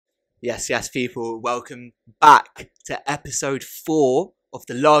Yes, people. Welcome back to episode 4 of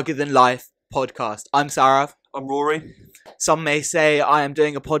the Larger Than Life podcast. I'm Sarav. I'm Rory. Some may say I am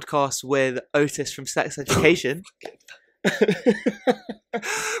doing a podcast with Otis from Sex Education.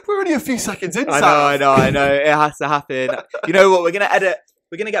 We're only a few seconds in, I know. It has to happen. You know what? We're going to edit.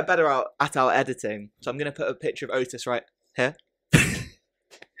 We're going to get better at our editing. So I'm going to put a picture of Otis right here.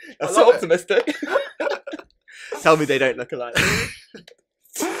 That's so optimistic. Tell me they don't look alike.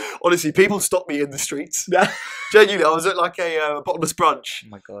 Honestly, people stop me in the streets. Genuinely, I was at like a bottomless brunch. Oh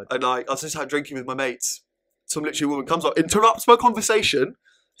my God. And I was just out drinking with my mates. Some literally woman comes up, interrupts my conversation.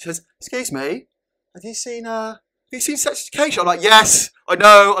 She says, "Excuse me, have you seen Sex Education?" I'm like, "Yes, I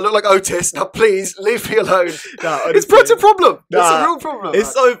know. I look like Otis. Now please leave me alone." It's a problem. It's a real problem.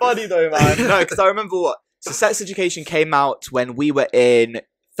 It's so funny though, man. No, because I remember So Sex Education came out when we were in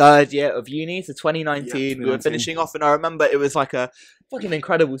 3rd year of uni, so 2019. We were finishing off, and I remember it was like a fucking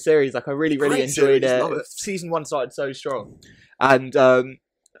incredible series. Like I really enjoyed it. Season 1 started so strong, and I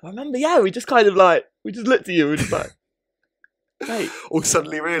remember, we just kind of like we just looked at you and just like, mate, or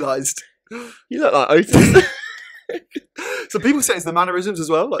suddenly realised you look like Otis. So people say it's the mannerisms as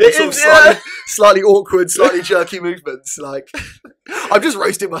well, like sort of slightly awkward, slightly jerky movements. Like I'm just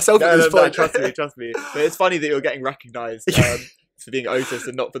roasting myself at this point. Trust me. But it's funny that you're getting recognised. For being Otis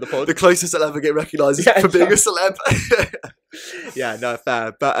and not for the pod. The closest I'll ever get recognised is for being a celeb. Yeah, no,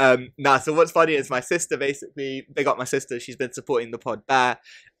 fair. But so what's funny is my sister basically, big up my sister, she's been supporting the pod there.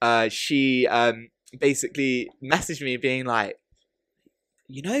 She basically messaged me being like,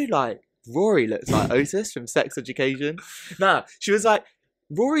 you know, like, Rory looks like Otis from Sex Education. She was like,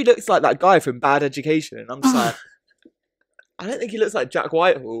 Rory looks like that guy from Bad Education. And I'm just like, I don't think he looks like Jack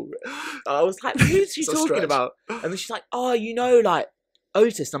Whitehall. I was like, who's she talking about? And then she's like, oh, you know, like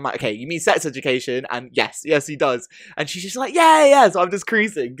Otis. And I'm like, okay, you mean Sex Education? And yes, he does. And she's just like, yeah. So I'm just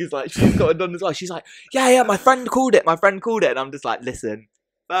creasing because like she's got it done as well. She's like, yeah, my friend called it. And I'm just like, listen,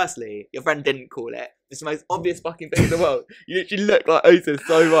 firstly, your friend didn't call it. It's the most obvious fucking thing in the world. You literally look like Otis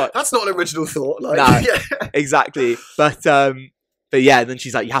so much. That's not an original thought. Like, nah, exactly. But yeah, then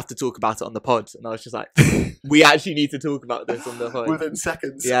she's like, you have to talk about it on the pod. And I was just like, we actually need to talk about this on the pod. Within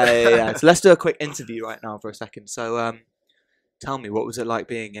seconds. Yeah. So let's do a quick interview right now for a second. So tell me, what was it like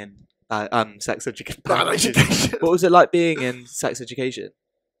being in Sex Education? Bad Education. What was it like being in Sex Education?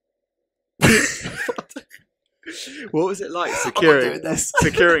 What was it like securing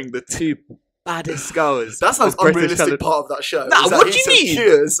the 2 baddest girls? That's the most unrealistic part of that show. What do you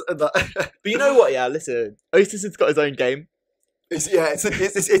mean? But you know what? Yeah, listen. Otis has got his own game. It's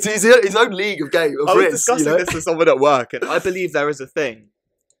his own league of game. I was discussing this with someone at work, and I believe there is a thing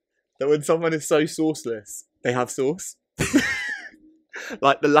that when someone is so sauceless, they have sauce.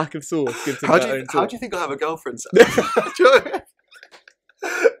 Like the lack of sauce gives them their own sauce. How do you think I have a girlfriend?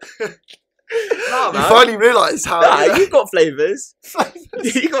 Nah, man. You finally realised how. Nah, you've got flavours.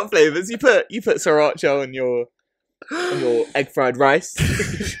 You got flavours. You put sriracha on your egg fried rice.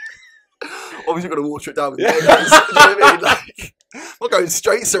 Obviously, got to water it down with mayonnaise. You know what I mean? Like, I'm not going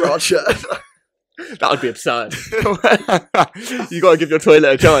straight sriracha. That would be absurd. You got to give your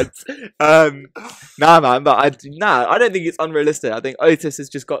toilet a chance. Nah, man. But I don't think it's unrealistic. I think Otis has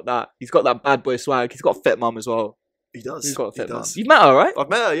just got that. He's got that bad boy swag. He's got a fit mum as well. He does. He's got a fit mum. You've met her, right? I've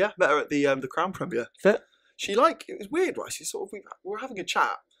met her. Yeah, met her at the Crown premiere. Fit. She it was weird, right? She we were having a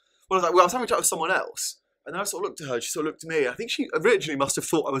chat. Well, I was having a chat with someone else. And then I sort of looked at her, she sort of looked at me. I think she originally must have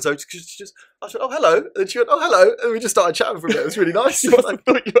thought I was Otis because I said, "Oh, hello." And she went, "Oh, hello." And we just started chatting for a bit. It was really nice. She must have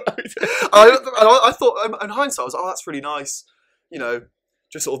thought you were Otis. I thought, in hindsight, I was like, "Oh, that's really nice." You know,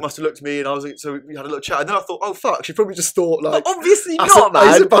 just sort of must have looked at me and I was like, so we had a little chat. And then I thought, oh, fuck, she probably just thought, like... But obviously not, man.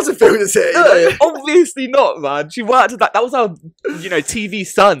 He's about to film this here, no, you know? Obviously not, man. She worked at that. That was our, TV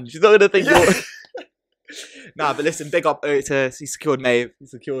son. She's not going to think you're... Nah, but listen, big up Otis. He secured Maeve. He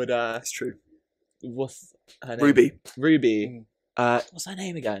secured... That's true. What's her name? Ruby. What's her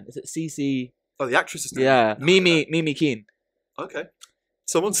name again? Is it Cece? Oh, the actress's name? Yeah. Mimi Keane. Okay.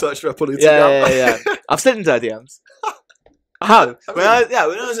 Someone searched her up on Instagram. Yeah. I've slid into her DMs. I have. When I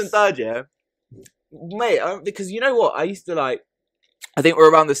was in 3rd year, mate, because you know what? I used to like... I think we're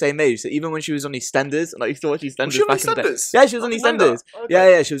around the same age. So even when she was on EastEnders, and I used to watch EastEnders back in the day. Yeah, she was on EastEnders. Okay.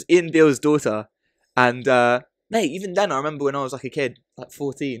 Yeah. She was Ian Beale's daughter. And... mate, even then, I remember when I was like a kid, like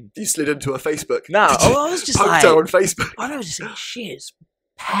 14. You slid into her Facebook. No, I was just like... Poked her on Facebook. I was just saying, she is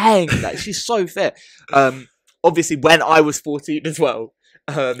paying. Like, she's so fit. Obviously, when I was 14 as well,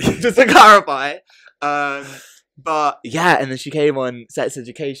 just to clarify. But yeah, and then she came on Sex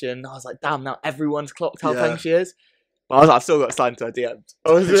Education. I was like, damn, now everyone's clocked how paying she is. But I was like, I've still got signed to her DMs.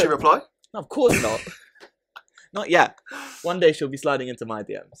 Did she reply? No, of course not. Not yet. One day she'll be sliding into my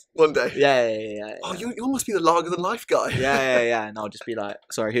DMs. One day. Yeah. Oh, you must be the larger than life guy. Yeah. And I'll just be like,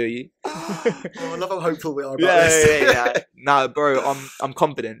 sorry, who are you? Oh, I love how hopeful we are about this. Yeah. No, bro, I'm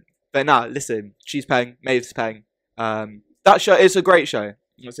confident. But no, listen, she's paying, Maeve's paying. That show is a great show.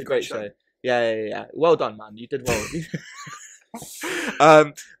 It's a great show. Yeah. Well done, man. You did well.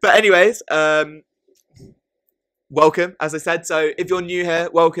 But anyways, welcome, as I said. So if you're new here,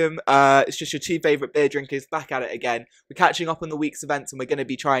 welcome. It's just your two favourite beer drinkers back at it again. We're catching up on the week's events and we're going to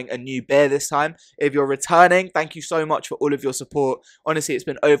be trying a new beer this time. If you're returning, thank you so much for all of your support. Honestly, it's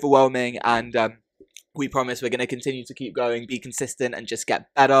been overwhelming and we promise we're going to continue to keep going, be consistent and just get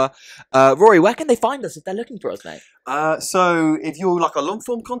better. Rory, where can they find us if they're looking for us, mate? So if you like our long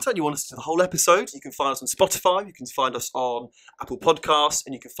form content, you want us to the whole episode, you can find us on Spotify, you can find us on Apple Podcasts,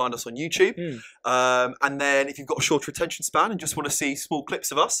 and you can find us on YouTube. And then if you've got a shorter attention span and just want to see small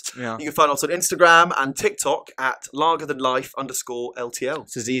clips of us, you can find us on Instagram and TikTok at largerthanlife_LTL.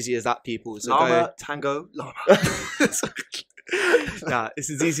 It's as easy as that, people. So Llama, Tango, Llama. Nah, it's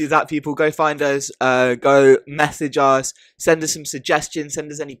as easy as that, people. Go find us, go message us, send us some suggestions,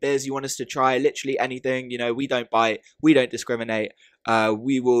 send us any beers you want us to try, literally anything. You know, we don't bite, we don't discriminate.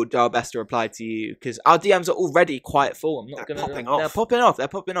 We will do our best to reply to you because our DMs are already quite full. I'm not gonna. They're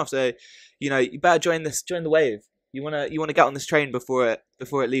popping off. So, you know, you better join the wave. You wanna get on this train before it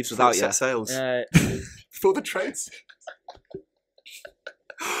leaves without you. Set sails. Before the trains.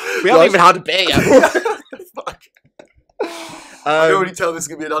 We haven't even had a beer yet. Fuck. I can already tell this is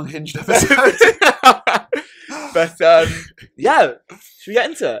going to be an unhinged episode. But, yeah. Should we get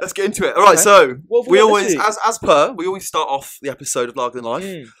into it? Let's get into it. All right, so we always, we always start off the episode of Larger Than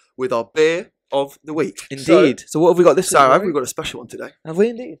Life with our beer of the week. Indeed. So what have we got this week? Sarah, we've got a special one today. Have we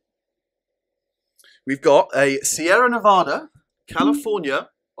indeed? We've got a Sierra Nevada, California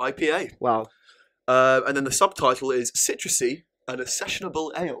IPA. Wow. And then the subtitle is Citrusy and a Sessionable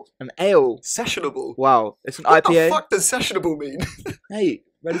Ale. An ale? Sessionable. Wow. It's an what IPA. What the fuck does sessionable mean? Hey,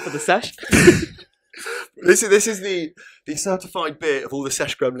 ready for the sesh? This is the certified beer of all the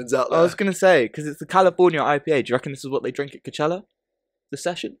sesh gremlins out there. I was going to say, because it's the California IPA. Do you reckon this is what they drink at Coachella? The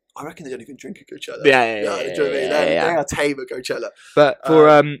session? I reckon they don't even drink at Coachella. Yeah. Do you know what I mean? They are tame at Coachella. But for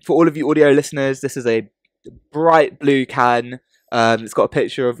all of you audio listeners, this is a bright blue can. It's got a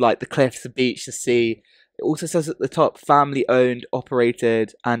picture of like the cliffs, the beach, the sea. It also says at the top, family owned,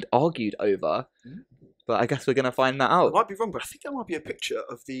 operated, and argued over. But I guess we're going to find that out. I might be wrong, but I think that might be a picture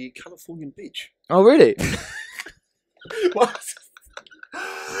of the Californian beach. Oh, really? What?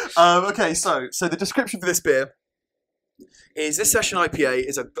 Okay, so the description for this beer is this session IPA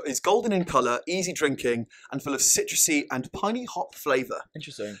is golden in colour, easy drinking, and full of citrusy and piney hop flavour.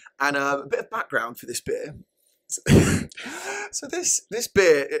 Interesting. And a bit of background for this beer. So this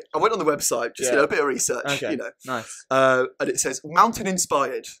beer, I went on the website, just a bit of research, Okay. Nice. and it says mountain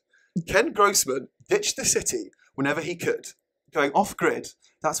inspired. Ken Grossman ditched the city whenever he could, going off grid.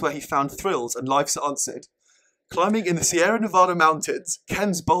 That's where he found thrills and life's answered. Climbing in the Sierra Nevada mountains,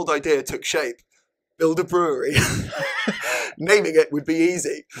 Ken's bold idea took shape: build a brewery. Naming it would be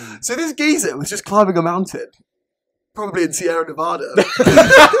easy. So this geezer was just climbing a mountain, probably in Sierra Nevada,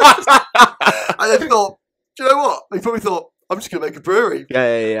 and then thought, do you know what? He probably thought, I'm just going to make a brewery.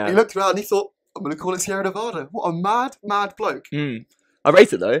 Yeah. He looked around and he thought, I'm going to call it Sierra Nevada. What a mad bloke. I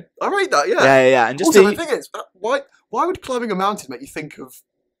rate it though. I rate that, yeah. Yeah. And just also, the thing is, why would climbing a mountain make you think of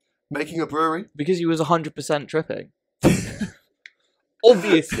making a brewery? Because he was 100% tripping.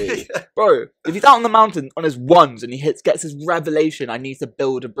 Obviously. Bro, if he's out on the mountain on his ones and he gets his revelation, I need to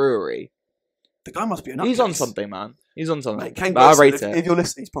build a brewery. The guy must be a nutcase. He's on something, man. He's on something. Mate, Ken I Grossman, rate it. if you're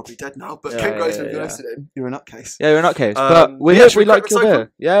listening, he's probably dead now, but Ken Grossman, if you're listening, you're a nutcase. Yeah, you're a nutcase. But we're here, we like your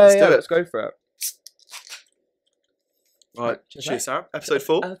beer. Yeah, let's go for it. Right, cheers, Sarah. Episode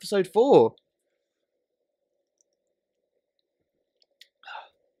 4. Episode 4.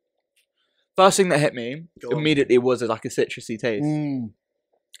 First thing that hit me immediately was like a citrusy taste. And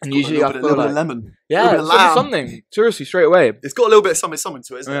usually I feel like... a little bit of lemon. Yeah, it's something. Seriously, straight away. It's got a little bit of something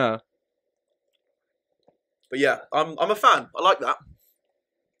to it, isn't it? Yeah. But yeah, I'm a fan. I like that.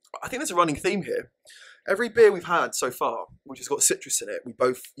 I think there's a running theme here. Every beer we've had so far, which has got citrus in it, we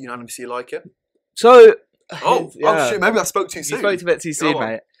both unanimously like it. So... Oh shit, maybe I spoke too soon. You spoke a bit too soon,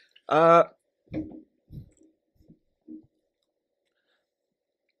 mate.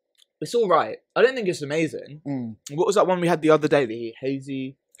 It's all right. I don't think it's amazing. What was that one we had the other day? The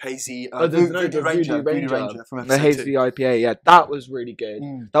hazy... Voodoo Ranger from episode the hazy 2. IPA, yeah. That was really good.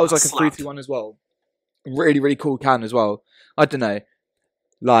 That was like a fruity one as well. Really, really cool can as well. I don't know.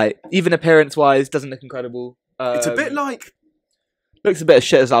 Like, even appearance-wise, doesn't look incredible. It's a bit like... Looks a bit of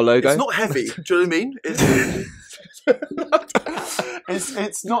shit as our logo. It's not heavy. Do you know what I mean?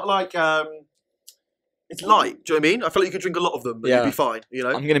 It's not like it's light. Do you know what I mean? I feel like you could drink a lot of them, but you'd be fine. You know.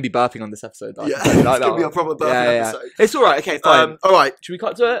 I'm gonna be burping on this episode. Yeah, it's gonna be a proper burping episode. It's all right. Okay, fine. All right. Should we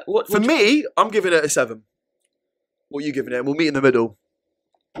cut to it? What For me, I'm giving it a 7. What are you giving it? And we'll meet in the middle.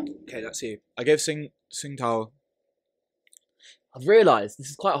 Okay, that's you. I gave Tsingtao. I've realised this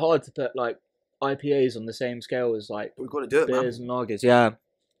is quite hard to put like IPAs on the same scale as like We've got to do it, beers man. and lagers. Yeah.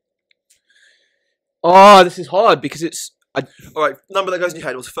 Oh, this is hard because it's. All right, number that goes in your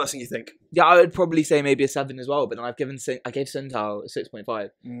head. What's the first thing you think? Yeah, I would probably say maybe a 7 as well, but then I gave Tsingtao a 6.5,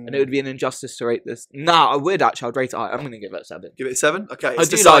 and it would be an injustice to rate this. Nah, I would actually. I'd rate it high. I'm gonna give it a 7. Give it a 7. Okay, I it's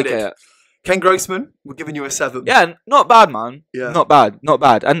do decided. like it. Ken Grossman, we're giving you a 7. Yeah, not bad, man. Yeah, not bad.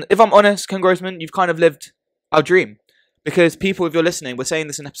 And if I'm honest, Ken Grossman, you've kind of lived our dream. Because people, if you're listening, we're saying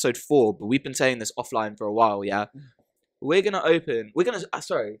this in episode 4, but we've been saying this offline for a while, yeah? We're gonna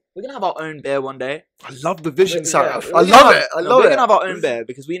have our own beer one day. I love the vision, Sarav. Yeah, I love it. We're gonna have our own beer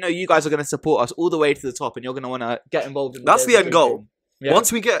because we know you guys are gonna support us all the way to the top, and you're gonna want to get involved in. That's the end goal. Yeah.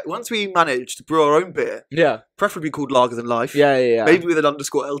 Once we manage to brew our own beer, preferably called Lagers and Life. Yeah. Maybe with an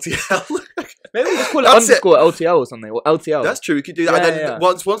underscore LTL. Maybe we just call it underscore LTL or something, or LTL. That's true. We could do that. And then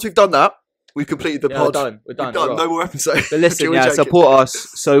once we've done that, we've completed the pod. We're done. No more episodes. But listen, support us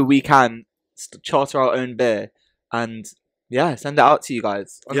so we can charter our own beer and send it out to you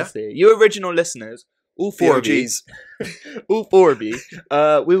guys. Honestly, you original listeners, all 4 of you, all 4 of you,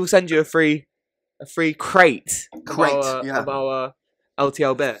 we will send you a free crate of our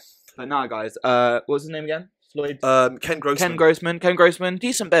LTL beer. But now, guys, what was his name again? Floyd. Ken Grossman. Ken Grossman.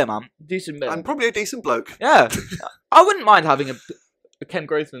 Decent beer, man. Decent beer. And probably a decent bloke. Yeah, I wouldn't mind having a Ken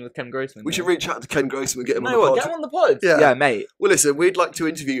Grossman with Ken Grossman. We should reach out to Ken Grossman and get him on the pod. Get him on the pod. Yeah, mate. Well, listen, we'd like to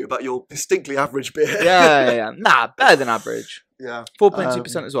interview you about your distinctly average beer. Yeah. Nah, better than average. Yeah.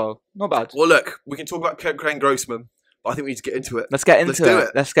 4.2% as well. Not bad. Well, look, we can talk about Ken Grossman, but I think we need to get into it. Let's get into it.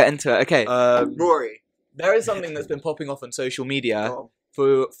 Let's get into it. Okay. Rory. There is something that's been popping off on social media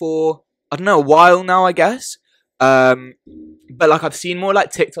for I don't know, a while now, I guess. But like I've seen more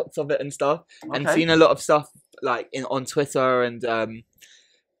like TikToks of it and stuff, and seen a lot of stuff like on Twitter and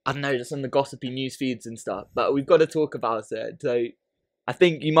I don't know, just on the gossipy news feeds and stuff. But we've got to talk about it. So I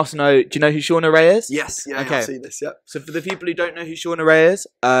think you must know. Do you know who Shauna Rae is? Yes. Yeah. Okay. I've seen this. Yeah. So for the people who don't know who Shauna Rae is,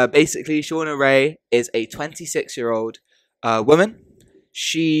 basically Shauna Rae is a 26-year-old woman.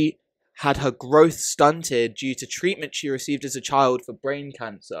 She had her growth stunted due to treatment she received as a child for brain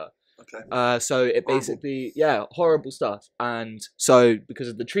cancer. Okay. So it basically, horrible stuff. And so because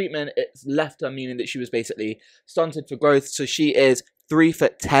of the treatment, it's left her meaning that she was basically stunted for growth. So she is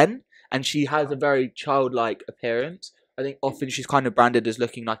 3'10", and she has a very childlike appearance. I think often she's kind of branded as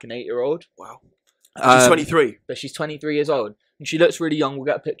looking like an 8-year-old. Wow. She's 23. But she's 23 years old. And she looks really young. We'll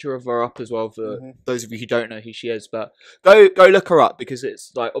get a picture of her up as well for those of you who don't know who she is. But go look her up because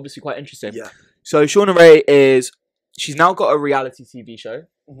it's like obviously quite interesting. Yeah. So Shauna Rae she's now got a reality TV show.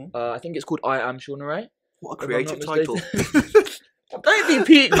 I think it's called I Am Shauna Rae. What a creative title. Don't be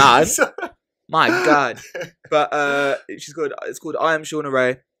peak, man. My God. But it's called I Am Shauna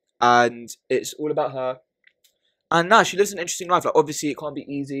Rae, and it's all about her. And now she lives an interesting life. Like obviously, it can't be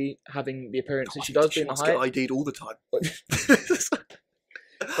easy having the appearance that she does. She must get ID'd all the time.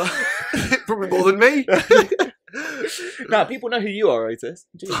 Probably more than me. Now people know who you are, Otis.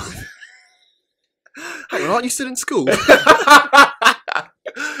 Hang on, aren't you still in school?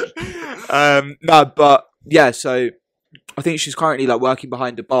 No, but yeah. So I think she's currently like working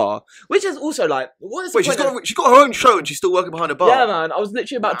behind a bar, which is also like, what is? Wait, she's got her own show and she's still working behind a bar. Yeah, man. I was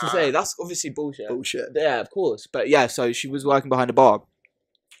literally about to say that's obviously bullshit. Yeah, of course. But yeah, so she was working behind a bar.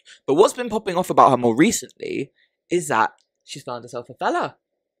 But what's been popping off about her more recently is that she's found herself a fella.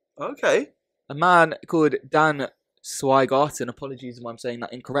 Okay. A man called Dan Swigarten. Apologies if I'm saying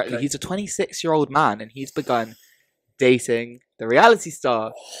that incorrectly. Okay. He's a 26-year-old man and he's begun dating the reality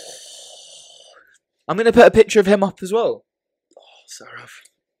star. I'm going to put a picture of him up as well. Oh, Sarav.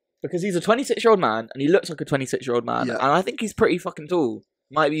 Because he's a 26-year-old man and he looks like a 26-year-old man. Yeah. And I think he's pretty fucking tall.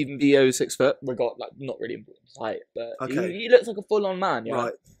 Might even be over 6 foot. We got like not really important height, but he looks like a full-on man. Yeah.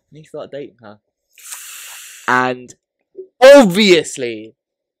 Right. And he started dating her. And obviously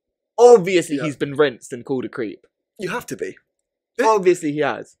he's been rinsed and called a creep. You have to be. Obviously he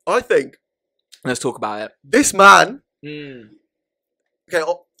has. I think. Let's talk about it. This man. Okay,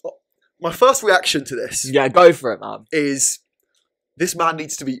 my first reaction to this. Yeah, go for it, man. Is this man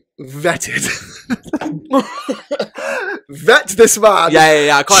needs to be vetted. Vet this man.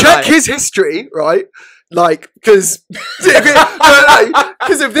 Yeah. I can't check his history, right? Like, because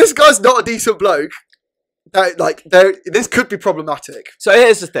if this guy's not a decent bloke, this could be problematic. So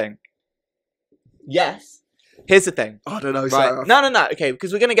here's the thing. Yes, Here's the thing. I don't know, Right? Sarah. No. Okay,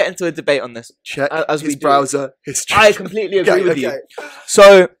 because we're gonna get into a debate on this. Check as his we do. browser history. I completely agree with you. Okay.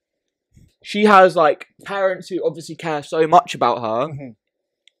 So she has like parents who obviously care so much about her,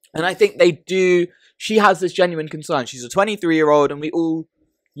 and I think they do. She has this genuine concern. She's a 23-year-old, and we all,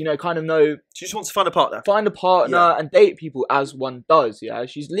 you know, kind of know. She just wants to find a partner. Find a partner and date people as one does. Yeah,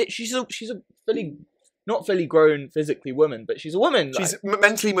 she's a fully. Not fully grown physically woman, but she's a woman. She's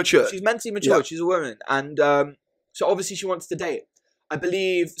mentally mature. She's mentally mature. Yeah. She's a woman. And so obviously she wants to date. I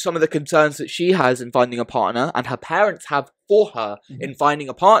believe some of the concerns that she has in finding a partner and her parents have for her in finding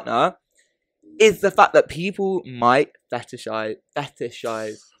a partner is the fact that people might fetishize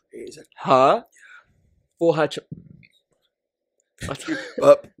her for her...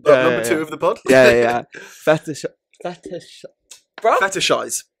 number 2 of the pod? Yeah. Fetishize.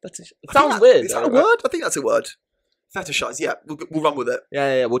 It sounds weird. Is that a word? I think that's a word. Fetishize. Yeah, we'll run with it.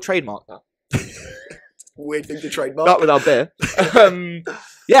 Yeah. We'll trademark that. Weird thing to trademark. Not with our beer.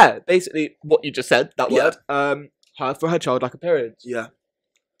 Yeah, basically what you just said. That word. Her for her childlike appearance. Yeah.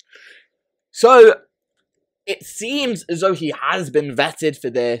 So it seems as though he has been vetted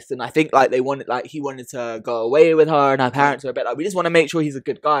for this, and I think like he wanted to go away with her, and her parents are a bit like, we just want to make sure he's a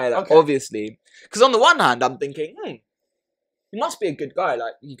good guy. Like, obviously, because on the one hand, I'm thinking, he must be a good guy.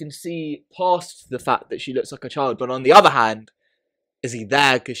 Like, you can see past the fact that she looks like a child. But on the other hand, is he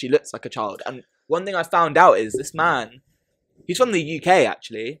there because she looks like a child? And one thing I found out is this man, he's from the UK,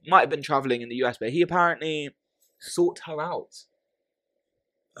 actually. Might have been travelling in the US, but he apparently sought her out.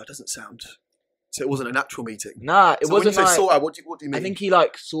 That doesn't sound... So it wasn't a natural meeting? Nah, it wasn't when you say like... sought out, what do you mean? I think he,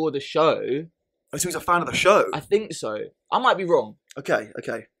 like, saw the show. Oh, so he's a fan of the show? I think so. I might be wrong. Okay.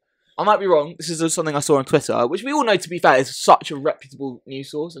 I might be wrong. This is something I saw on Twitter, which we all know, to be fair, is such a reputable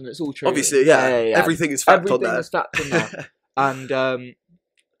news source, and it's all true. Obviously, yeah. Everything is fact on there. Everything is fact on there. And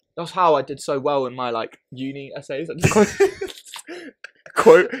that's how I did so well in my, like, uni essays.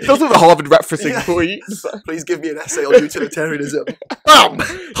 Quote. That's all the Harvard referencing for you. Please give me an essay on utilitarianism. Bam!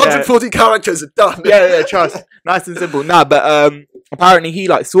 140 characters are done. Yeah, trust. Nice and simple. Nah, but apparently he,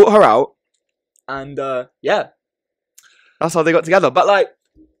 like, sought her out, and, yeah. That's how they got together. But, like,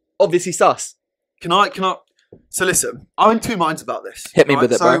 obviously sus. Can I? So listen, I'm in two minds about this. Hit me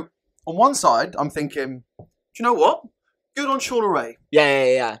with it, bro. So on one side, I'm thinking, do you know what? Good on Shauna Rae.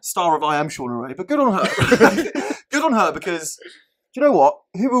 Yeah. Star of I Am Shauna Rae, but good on her. Good on her, because do you know what?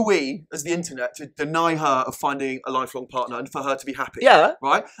 Who are we as the internet to deny her of finding a lifelong partner and for her to be happy? Yeah.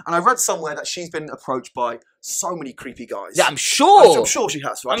 Right? And I read somewhere that she's been approached by so many creepy guys. Yeah, I'm sure. I'm sure she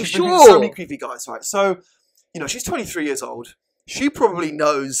has, right? I'm She's been sure. with so many creepy guys, right? So, you know, she's 23 years old. She probably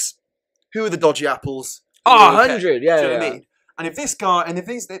knows who are the dodgy apples. Oh, 100, yeah. Do you know what I mean? And if this guy, and if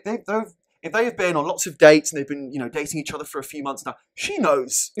they have been on lots of dates and they've been, you know, dating each other for a few months now, she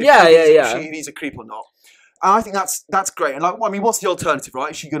knows if he's a creep or not. And I think that's great. And like, I mean, what's the alternative,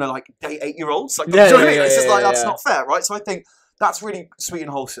 right? Is she gonna like date 8-year-olds? Like, it's just like that's not fair, right? So I think that's really sweet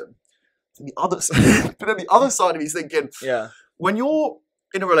and wholesome. And the other side, but then the other side of me is thinking, when you're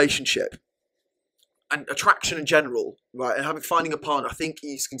in a relationship and attraction in general, right, and finding a partner, I think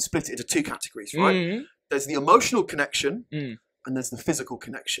you can split it into two categories, right? Mm-hmm. There's the emotional connection and there's the physical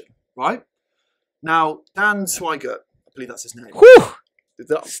connection, right? Now, Dan Swigert, I believe that's his name. Whew!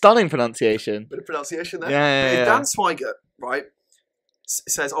 Stunning pronunciation. Bit of pronunciation there. Yeah. Dan Swigert, right,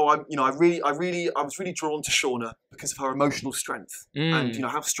 says, "Oh, I was really drawn to Shauna because of her emotional strength and you know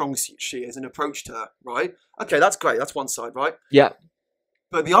how strong she is and approached her, right? Okay, that's great. That's one side, right? Yeah.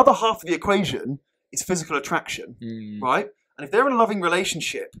 But the other half of the equation is physical attraction, right? And if they're in a loving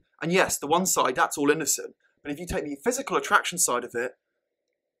relationship, and yes, the one side, that's all innocent. But if you take the physical attraction side of it,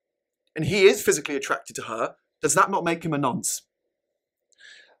 and he is physically attracted to her, does that not make him a nonce?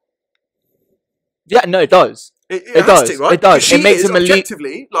 Yeah, no, it does. It does. To, right? It does. It makes him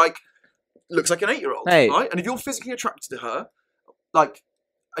objectively like looks like an 8-year-old, hey. Right? And if you're physically attracted to her, like,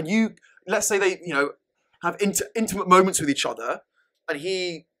 and you, let's say they, you know, have intimate moments with each other, and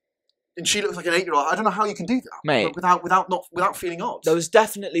she looks like an 8-year-old. I don't know how you can do that, mate, without feeling odd. There was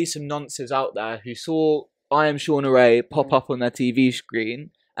definitely some nonces out there who saw I Am Shauna Rae pop up on their TV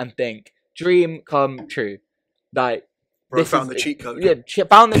screen and think, dream come true. Like, bro, found the cheat code. Yeah,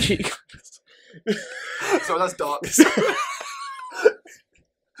 found the cheat code. So that's dark.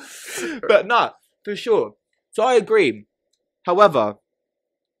 But no, for sure. So I agree. However,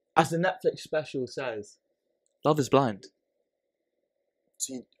 as the Netflix special says, love is blind.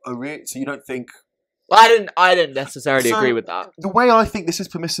 So you don't think? Well, I didn't necessarily agree with that. The way I think this is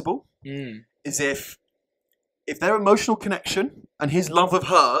permissible is if their emotional connection and his love of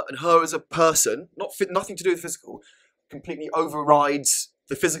her and her as a person, nothing to do with physical, completely overrides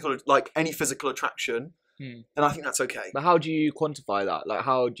the physical, like any physical attraction, then I think that's okay. But how do you quantify that? Like,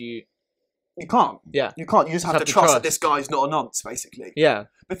 how do you? You can't. Yeah. You can't. You just have to trust that this guy's not a nonce, basically. Yeah.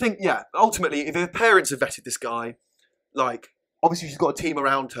 But ultimately, if her parents have vetted this guy, like, obviously she's got a team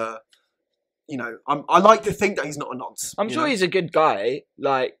around her. You know, I like to think that he's not a nonce. I'm sure he's a good guy.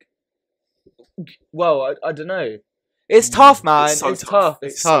 Like, well, I don't know. It's tough, man. It's tough.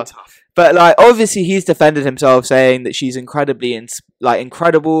 It's tough. So tough. But like, obviously, he's defended himself, saying that she's incredibly,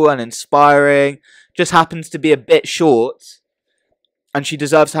 incredible and inspiring. Just happens to be a bit short, and she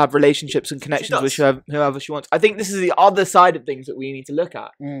deserves to have relationships and connections with whoever she wants. I think this is the other side of things that we need to look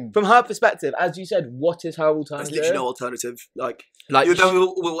at from her perspective. As you said, what is her alternative? There's literally no alternative. Like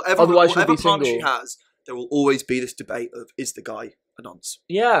otherwise, whatever she'll be partner single. she has, there will always be this debate of, is the guy a nonce?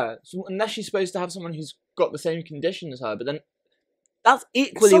 Yeah, so unless she's supposed to have someone who's got the same condition as her, but then that's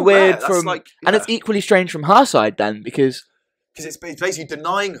equally weird and it's equally strange from her side then because it's basically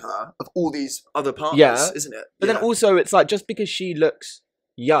denying her of all these other partners, isn't it? But then also it's like, just because she looks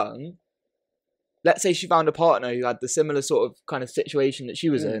young, let's say she found a partner who had the similar sort of kind of situation that she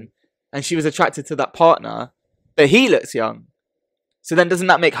was in, and she was attracted to that partner, but he looks young. So then doesn't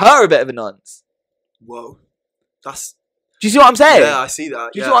that make her a bit of a nonce? Whoa. Do you see what I'm saying? Yeah, I see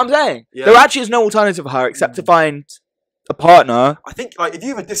that. Do you see what I'm saying? Yeah. There actually is no alternative for her except to find a partner. I think, like, if you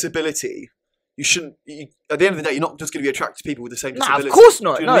have a disability, you shouldn't. At the end of the day, you're not just going to be attracted to people with the same disability. Of course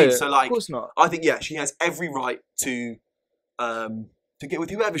not. Do you know what I mean? So, like, of course not. I think she has every right to get with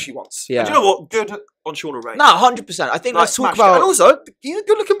whoever she wants. Yeah. And do you know what? Good on Shauna Rae. No, 100%. I think let's talk about. And also, he's a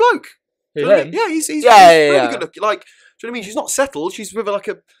good-looking bloke. Who, him? Yeah, he's really good looking. Like, do you know what I mean? She's not settled. She's with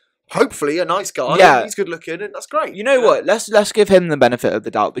hopefully a nice guy. Yeah, he's good looking, and that's great. You know what? Let's give him the benefit of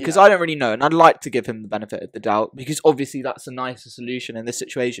the doubt, because I don't really know, and I'd like to give him the benefit of the doubt because obviously that's a nicer solution in this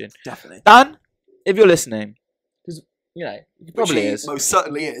situation. Definitely, Dan, if you're listening, because he probably is. Most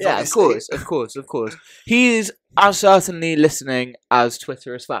certainly is. Yeah, obviously. of course. He's as certainly listening as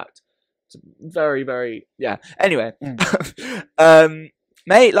Twitter is fact. It's very, very Anyway,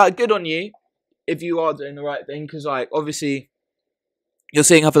 mate, like, good on you if you are doing the right thing, because like obviously. You're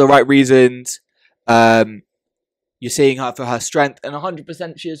seeing her for the right reasons. You're seeing her for her strength. And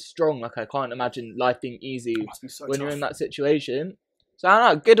 100% she is strong. Like, I can't imagine life being easy when you're in that situation. So, I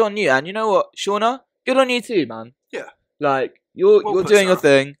don't know. Good on you. And you know what, Shauna? Good on you too, man. Yeah. Like, you're doing your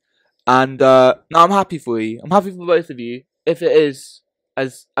thing. And no, I'm happy for you. I'm happy for both of you. If it is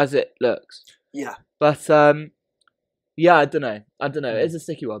as it looks. Yeah. But, I don't know. It's a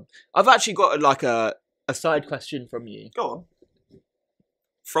sticky one. I've actually got, a side question from you. Go on.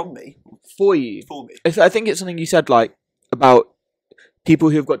 From me? For you. For me. I think it's something you said, like, about people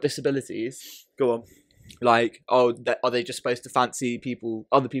who've got disabilities. Go on. Like, are they just supposed to fancy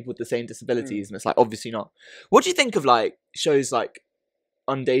other people with the same disabilities? And it's like, obviously not. What do you think of, like, shows like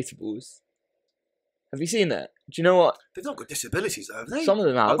Undateables? Have you seen it? Do you know what? They've not got disabilities, though, have they? Some of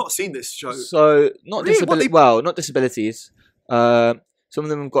them have. I've not seen this show. So, not disabilities. Well, not disabilities. Some of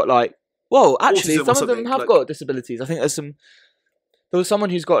them have got, like... Well, actually, autism some of them have got disabilities. I think there was someone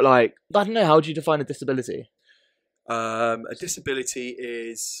who's got, like... I don't know, how do you define a disability? A disability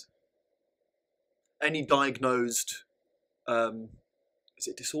is any diagnosed... is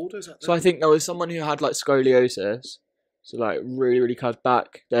it disorder? So I think there was someone who had, like, scoliosis. So, like, really, really curved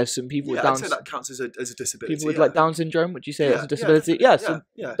back. There's some people with Down syndrome. I'd say that counts as a disability. People with, like, Down syndrome, would you say that's a disability?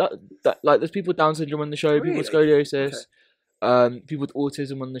 That, like, there's people with Down syndrome on the show, people with scoliosis, people with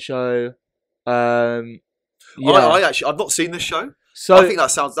autism on the show. I've not seen this show. So I think that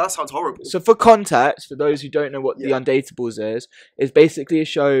sounds horrible. So for context, for those who don't know what the Undateables is basically a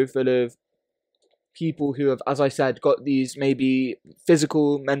show full of people who have, as I said, got these maybe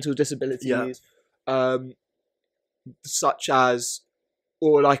physical, mental disabilities, such as,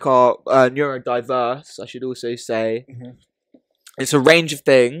 or like are neurodiverse, I should also say. Mm-hmm. It's a range of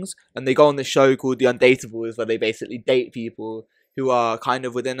things, and they go on this show called The Undateables, where they basically date people who are kind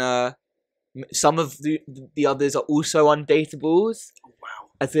of within a... Some of the others are also undateables. Oh, wow.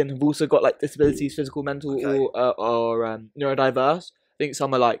 As in, have also got, like, disabilities, physical, mental, or neurodiverse. I think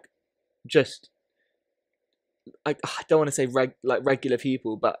some are, like, just... I don't want to say regular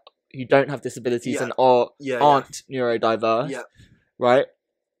people, but who don't have disabilities and aren't neurodiverse. Yeah. Right?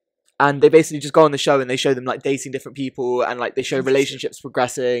 And they basically just go on the show and they show them, like, dating different people and, like, they show relationships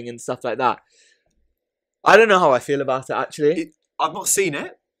progressing and stuff like that. I don't know how I feel about it, actually. I've not seen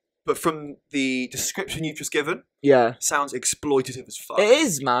it. But from the description you've just given, sounds exploitative as fuck. It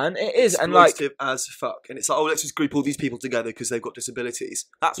is, man. It is, exploitative as fuck. And it's like, let's just group all these people together because they've got disabilities.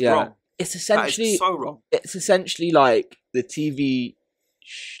 That's wrong. It's essentially that is so wrong. It's essentially like the TV,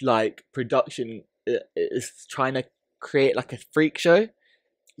 production is trying to create like a freak show.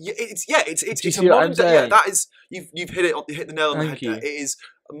 It's you a see what I'm modern day. Yeah, saying? that is you've hit the nail on the head. Thank you. There. It is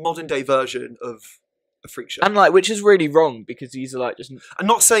a modern day version of a freak show. And like, which is really wrong because these are like just. I'm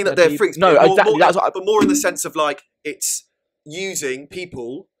not saying that they're freaks. No, but exactly. That's what but more in the sense of like it's using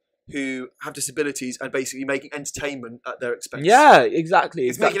people who have disabilities and basically making entertainment at their expense. Yeah, exactly.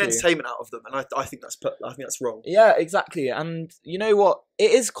 It's making entertainment out of them, and I think that's wrong. Yeah, exactly. And you know what?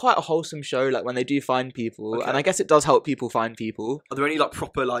 It is quite a wholesome show. Like when they do find people, and I guess it does help people find people. Are there any like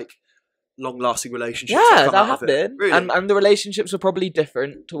proper like long-lasting relationships? Yeah, that there have been. Really? And the relationships are probably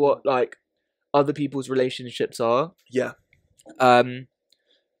different to what like other people's relationships are. Yeah.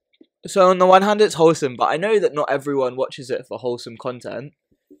 So on the one hand, it's wholesome, but I know that not everyone watches it for wholesome content,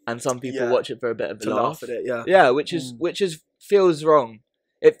 and some people watch it for a bit of a laugh at it. Yeah. Yeah, which is feels wrong.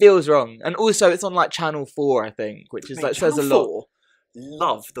 It feels wrong, and also it's on like Channel 4, I think, which is like says a lot.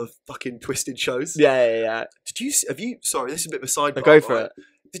 Love the fucking twisted shows. Yeah. Did you? Have you? Sorry, this is a bit of a sidebar. Go for it.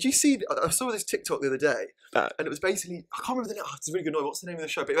 Did you see? I saw this TikTok the other day, and it was basically I can't remember the name. Oh, it's a really good name. What's the name of the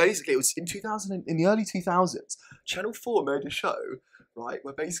show? But basically, it was in the early 2000s. Channel 4 made a show, right,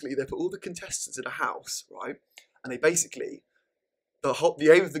 where basically they put all the contestants in a house, right, and they basically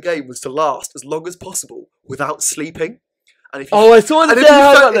the aim of the game was to last as long as possible without sleeping. And if you, I saw that.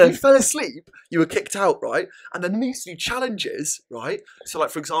 If you fell asleep, you were kicked out, right? And then they used to do challenges, right? So, like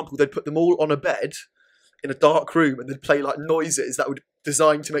for example, they'd put them all on a bed in a dark room, and they'd play like noises that would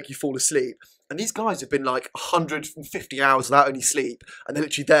designed to make you fall asleep. And these guys have been like 150 hours without any sleep, and they're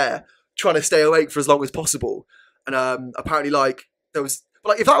literally there trying to stay awake for as long as possible. And apparently, like there was,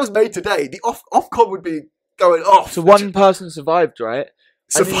 like if that was made today, the Ofcom would be going off. So one person survived, right?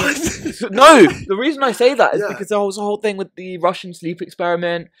 Survived? No, the reason I say that is because there was a whole thing with the Russian sleep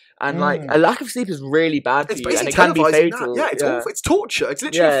experiment, and like a lack of sleep is really bad for you, and it can be fatal. Yeah, it's awful. It's torture. It's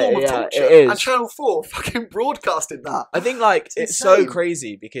literally a form of torture. It is. And Channel 4 fucking broadcasted that. I think like it's so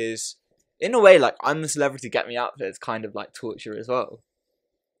crazy because, in a way, like I'm the Celebrity, Get Me Out there is kind of like torture as well.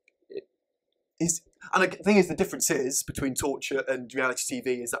 And the thing is, the difference is between torture and reality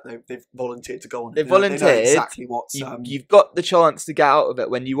TV is that they've volunteered to go on. They've volunteered. They know exactly what's. You've got the chance to get out of it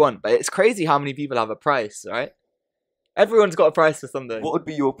when you want, but it's crazy how many people have a price, right? Everyone's got a price for something. What would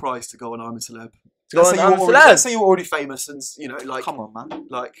be your price to go on I'm a Celeb? Let's say you were already famous, and you know, like, come on, man,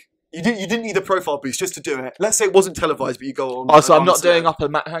 like you didn't need a profile boost just to do it. Let's say it wasn't televised, but you go on. Oh, so I'm not doing up a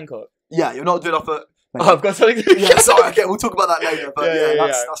Matt Hancock. Yeah, you're not doing up a. Oh, I've got something to Yeah, sorry. Okay, we'll talk about that later. But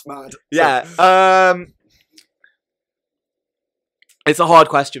that's mad. Yeah. So. It's a hard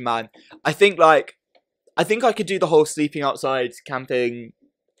question, man. I think I could do the whole sleeping outside camping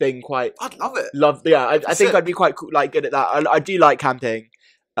thing quite. I'd love it. I think I'd be quite cool, like good at that. I do like camping.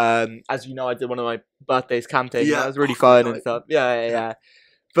 As you know, I did one of my birthdays camping. Yeah, that was really fun and stuff. Yeah.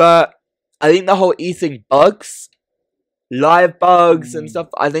 But I think the whole eating bugs, live bugs and stuff.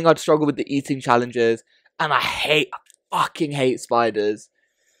 I think I'd struggle with the eating challenges, and I fucking hate spiders.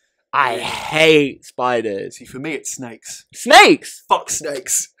 I hate spiders. See, for me, it's snakes. Snakes? Fuck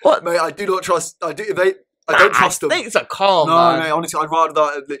snakes. What? Mate, I do not trust. I don't trust them. Snakes are calm, no, man. Mate, honestly, I'd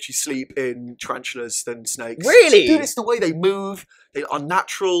rather literally sleep in tarantulas than snakes. Really? Dude, it's the way they move. They're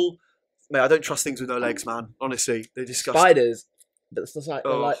unnatural. Mate, I don't trust things with no legs, man. Honestly, they're disgusting. Spiders. That's just like,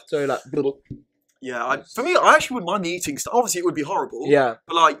 they're like, sorry, like, yeah, for me, I actually wouldn't mind the eating stuff. Obviously, it would be horrible. Yeah.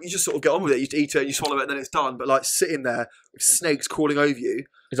 But, like, you just sort of get on with it. You just eat it, you swallow it, and then it's done. But, like, sitting there with snakes crawling over you.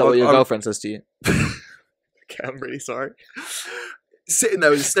 Is that what your girlfriend says to you? Okay, I'm really sorry. Sitting there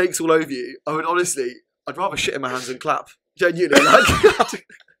with snakes all over you. I mean, honestly, I'd rather shit in my hands and clap. Genuinely. Like,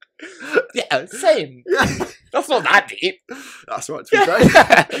 yeah, same. Yeah. That's not that deep. That's right, to be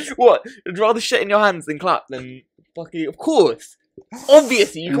fair. What? You'd rather shit in your hands than clap than fucking... Of course.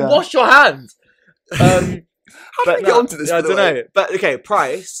 Obviously, you can wash your hands. How did we get onto this? I don't know. But okay,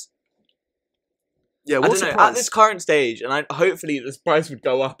 price. Yeah, what's the price? At this current stage, and hopefully this price would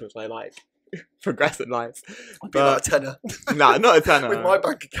go up as I like progress in life. I'd be like a tenner. Nah, not a tenner. With my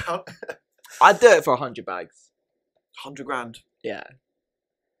bank account. I'd do it for 100 bags. 100 grand. Yeah.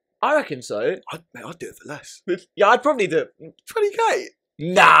 I reckon so. I'd do it for less. Yeah, I'd probably do it. 20k?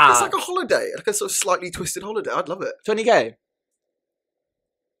 Nah. It's like a holiday, like a sort of slightly twisted holiday. I'd love it. 20k?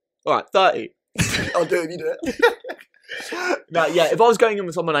 Alright, 30. I'll do it if you do it. Nah, yeah, if I was going in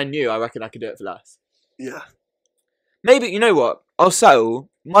with someone I knew, I reckon I could do it for less. Yeah. Maybe, you know what? I'll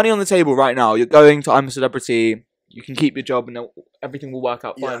settle. Money on the table right now. You're going to I'm a Celebrity. You can keep your job and everything will work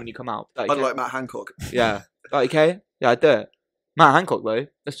out fine when you come out. 30K. I'd like Matt Hancock. Yeah. 30k? Yeah, I'd do it. Matt Hancock, though.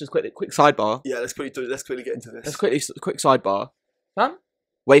 Let's just quick sidebar. Yeah, let's quickly get into this. Quick sidebar. Man,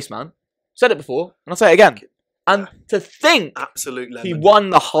 waste man. Said it before, and I'll say it again. And to think absolute lemon. He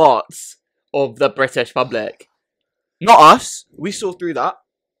won the hearts of the British public. Not us. We saw through that.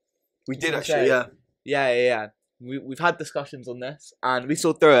 We did actually, yeah. Yeah. We've had discussions on this, and we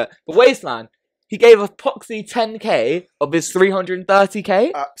saw through it. But Wasteland, he gave a poxy 10k of his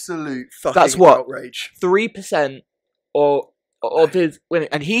 330k. Absolute fucking That's what? outrage. 3% of his winning.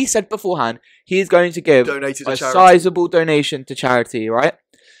 And he said beforehand, he's going to give Donated to a charity. sizable donation to charity, right?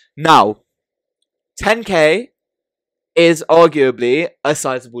 Now, 10k is arguably a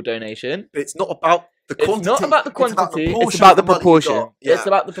sizable donation. But it's not about the quantity. It's not about the quantity, it's about about the the proportion. money you got. It's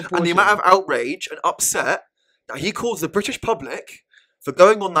about the proportion. And the amount of outrage and upset that he caused the British public for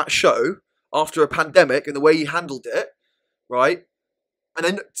going on that show after a pandemic and the way he handled it, right? And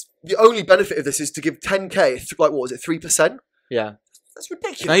then the only benefit of this is to give 10k, like what was it, 3%? Yeah. That's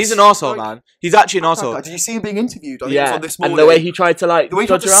ridiculous. No, he's an arsehole, man. He's actually an arsehole. Did you see him being interviewed? I think it was on This Morning. And the way he tried to the way he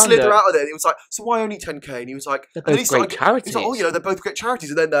tried to slither it. out of it, he was like, "So why only 10k?" And he was like, "They're and then both he great charities." He's like, "Oh, you know, they're both great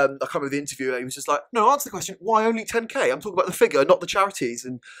charities." And then I can't remember the interview. And he was just like, "No, answer the question. Why only 10k? I'm talking about the figure, not the charities."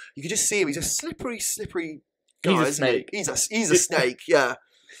 And you could just see him. He's a slippery guy. He's a snake. He's a snake. Yeah.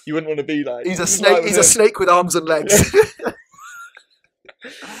 You wouldn't want to be like. He's a snake. He's a snake with arms and legs.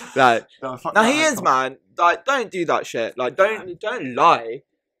 Like, no, he is, man. Like, don't do that shit. Like, don't lie.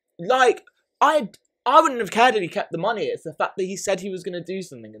 Like, I wouldn't have cared if he kept the money. It's the fact that he said he was going to do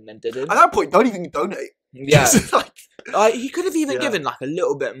something and then didn't. At that point, don't even donate. Yeah. like, he could have even given like a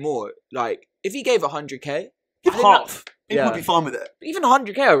little bit more. Like, if he gave 100k, give half. People would be fine with it. Even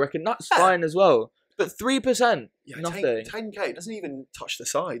 100k, I reckon that's fine as well. But 3%, nothing. 10k doesn't even touch the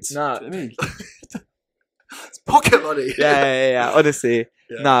sides. Nah. Do you know what I mean? It's pocket money. Yeah. Honestly,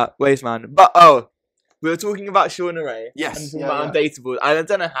 waste, man. But we were talking about Shauna Rae. Yes. And about Undateables. I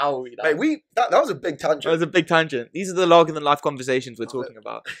don't know how we. Mate, that was a big tangent. That was a big tangent. These are the log in the life conversations we're talking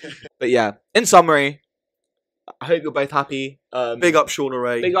about. But yeah, in summary, I hope you're both happy. Big up Shauna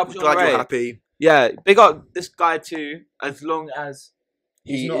Rae. Big up Shauna Glad Rae. you're happy. Yeah, big up this guy too, as long as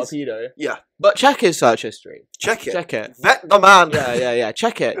he's not a pedo. Yeah. But check his search history. Check it. Check it. Vet the man. Yeah.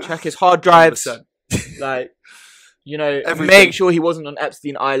 Check it. Check his hard drives. 100%. Like, you know, Everything. make sure he wasn't on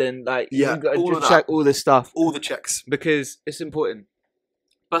Epstein Island. Like, yeah, you got all to of just check all this stuff. All the checks. Because it's important.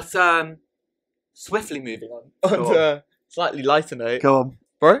 But, swiftly moving on to a slightly lighter note. Go on.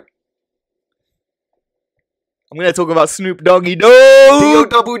 Bro? I'm going to talk about Snoop Doggy Dogg.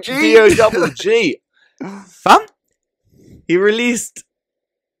 D-O-double-G. D-O-double-G. Fam? He released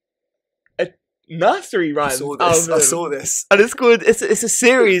a nursery rhymes. I saw this. And it's called, it's a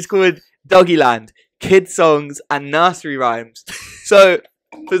series called Doggyland. Kids songs and nursery rhymes. So,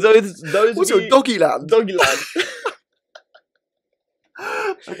 for those What's of your you... Doggyland? Doggyland.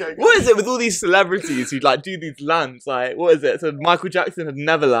 Okay. What is it with all these celebrities who like do these lands? Like, what is it? So Michael Jackson had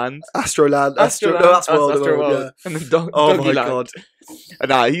Neverland. Astroland. No, that's World. Astroworld. Yeah. And then Oh Doggyland. my god.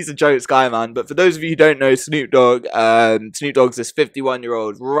 Nah, he's a jokes guy, man. But for those of you who don't know Snoop Dogg, Snoop Dogg's this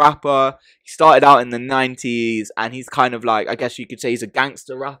 51-year-old rapper. He started out in the 90s, and he's kind of like, I guess you could say he's a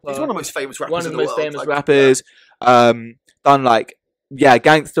gangster rapper. He's one of the most famous rappers One of in the the most world. famous rappers. Done like,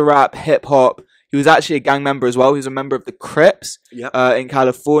 gangster rap, hip hop. He was actually a gang member as well. He was a member of the Crips in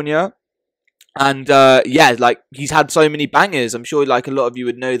California. And like he's had so many bangers. I'm sure like a lot of you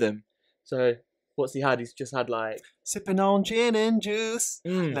would know them. So what's he had? He's just had like sipping on gin and juice,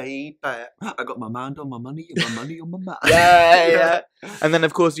 laid back. I got my mind on my money, and my money on my mind. Yeah. And then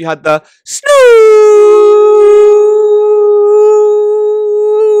of course you had the Snoop.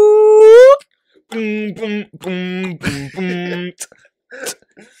 Boom, boom, boom, boom, boom.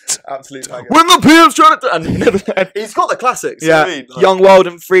 Absolute banger. When the PM's trying to... He's got the classics. Yeah, You know what I mean? Like, Young, Wild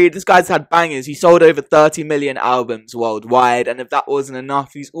and Free. This guy's had bangers. He sold over 30 million albums worldwide. And if that wasn't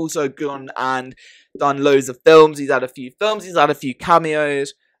enough, he's also gone and done loads of films. He's had a few films. He's had a few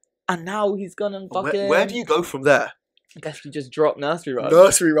cameos. And now he's gone and fucking... Where do you go from there? I guess you just drop nursery rhymes.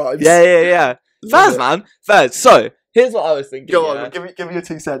 Nursery rhymes. Yeah. Fairs, man. Fairs. So, here's what I was thinking. Go on, give me your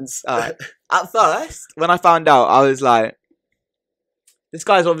 2 cents. At first, when I found out, I was like, this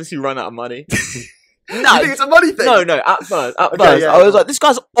guy's obviously run out of money. No, you think it's a money thing? No. At first, I was like, this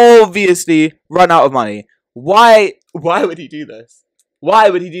guy's obviously run out of money. Why would he do this?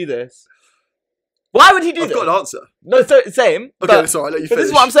 I've got an answer. No, same. Okay, sorry, I'll let you finish. But this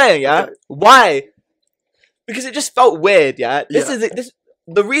is what I'm saying, yeah? Okay. Why? Because it just felt weird, yeah?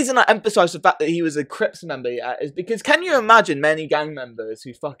 The reason I emphasise the fact that he was a Crips member, yeah, is because can you imagine many gang members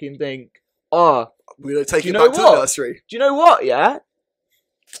who fucking think, we're going to take it back to the nursery. Do you know what, yeah?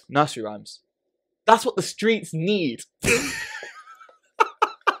 Nursery rhymes. That's what the streets need. I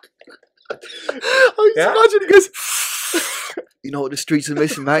imagine he goes, you know what the streets are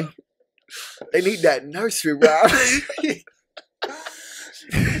missing, mate? They need that nursery rhyme.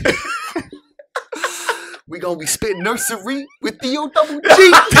 we gonna be spitting Nursery with the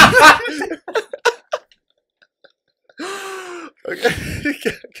O-double-G. Okay,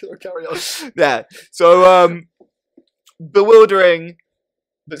 carry on. Yeah. So bewildering,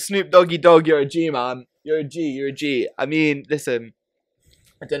 but Snoop Doggy Dogg, you're a G, man. You're a G. You're a G. I mean, listen.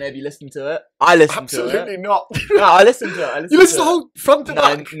 I don't know if you listened to it. I listened to it. Absolutely not. No, I listened to it. You listened to the whole front to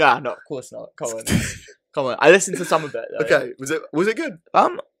back? No, of course not. Come on. Come on. I listened to some of it, though. Okay, was it good?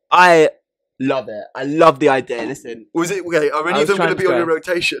 I love it. I love the idea. Listen. Was it okay? Are any of them going to be on your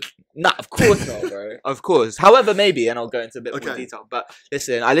rotation? Nah, of course not, bro. Of course. However, maybe, and I'll go into a bit more detail. But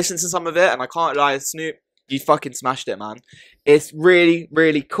listen, I listened to some of it, and I can't lie, Snoop, you fucking smashed it, man. It's really,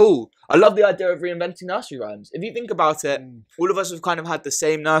 really cool. I love the idea of reinventing nursery rhymes. If you think about it, all of us have kind of had the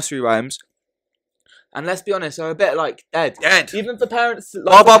same nursery rhymes. And let's be honest, they're a bit like dead. Even for parents.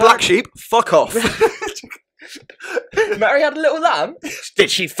 Like Black Sheep, fuck off. Mary had a little lamb.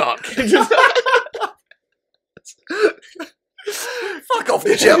 Did she fuck? Fuck off,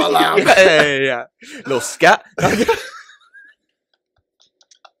 did she have a lamb? Yeah. Little scat.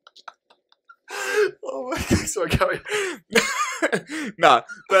 Oh my god, sorry, carry on.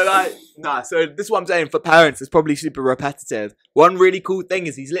 So this is what I'm saying. For parents, it's probably super repetitive. One really cool thing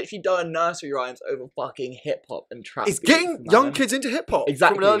is he's literally done nursery rhymes over fucking hip hop and trap. He's getting young kids into hip hop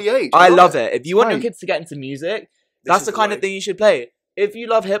from an early age. I love it. If you want your kids to get into music, that's the kind of thing you should play. If you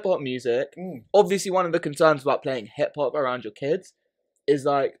love hip hop music, obviously one of the concerns about playing hip hop around your kids is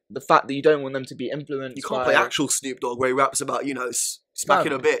like the fact that you don't want them to be influenced. You can't play actual Snoop Dogg where he raps about, you know,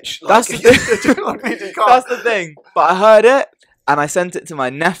 smacking a bitch. That's the thing. That's the thing. But I heard it and I sent it to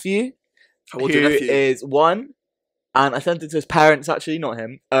my nephew, who is 1, and I sent it to his parents. Actually, not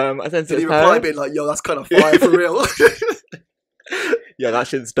him. I sent it to his parents. Being like, "Yo, that's kind of fire for real." Yeah, that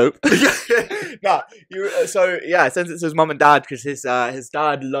shit's dope. So I sent it to his mum and dad because his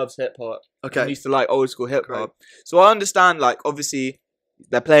dad loves hip hop. Okay, he used to like old school hip hop. So I understand, like, obviously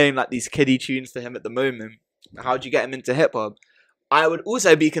they're playing like these kiddie tunes for him at the moment. How do you get him into hip hop? I would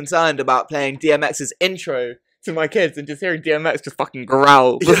also be concerned about playing DMX's intro to my kids and just hearing DMX just fucking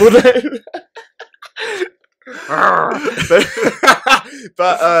growl before they.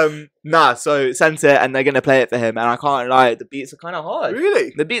 So sent it and they're gonna play it for him, and I can't lie, the beats are kind of hard.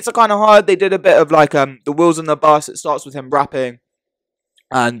 Really? The beats are kind of hard. They did a bit of like the wheels on the bus. It starts with him rapping,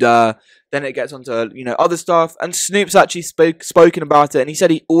 and then it gets onto, you know, other stuff. And Snoop's actually spoken about it, and he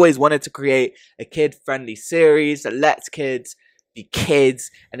said he always wanted to create a kid-friendly series that lets kids be kids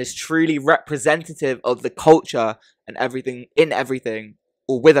and is truly representative of the culture and everything with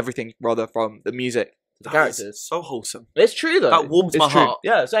everything rather, from the music. The characters. So wholesome. It's true though. That warms my heart.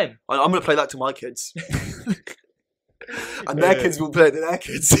 Yeah, same. I'm going to play that to my kids. And their kids will play it to their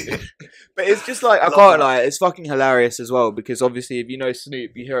kids. But it's just like, I can't lie, it's fucking hilarious as well, because obviously if you know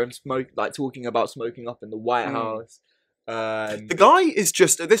Snoop, you hear him talking about smoking up in the White House. The guy is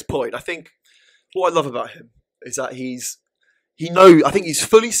just, at this point, I think what I love about him is that I think he's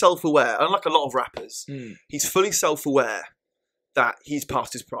fully self-aware, unlike a lot of rappers. He's fully self-aware that he's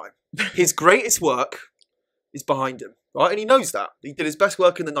past his prime. His greatest work is behind him, right? And he knows that. He did his best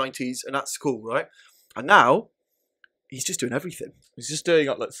work in the 90s, and that's cool, right? And now, he's just doing everything. He's just doing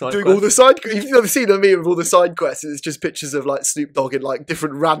like side doing quests. All the side. You've never seen a meme of all the side quests. It's just pictures of like Snoop Dogg in like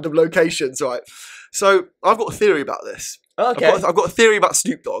different random locations, right? So I've got a theory about this. Okay. I've got a theory about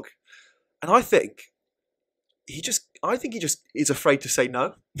Snoop Dogg, and I think he just is afraid to say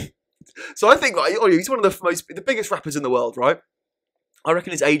no. So I think like he's one of the biggest rappers in the world, right? I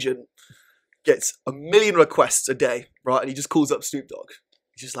reckon his agent gets 1 million requests a day, right? And he just calls up Snoop Dogg.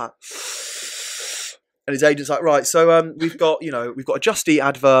 He's just like, and his agent's like, right, so we've got a Just Eat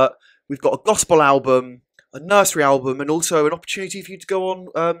advert, we've got a gospel album, a nursery album, and also an opportunity for you to go on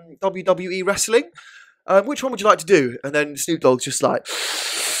WWE wrestling. Which one would you like to do? And then Snoop Dogg's just like,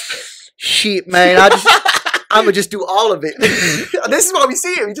 shit, man, I'm gonna just do all of it. And this is why we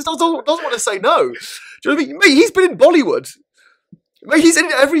see him. He just doesn't want to say no. Do you know what I mean? Mate, he's been in Bollywood. Mate, he's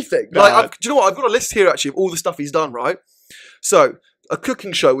in everything. Like, do you know what? I've got a list here actually of all the stuff he's done, right? So, a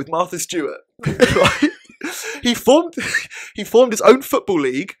cooking show with Martha Stewart. Right? He formed his own football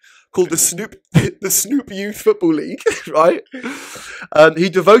league called the Snoop Youth Football League, right? He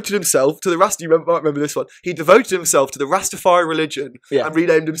devoted himself to the You might remember this one. He devoted himself to the Rastafari religion and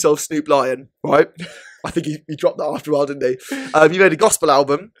renamed himself Snoop Lion, right? I think he dropped that after a while, didn't he? He made a gospel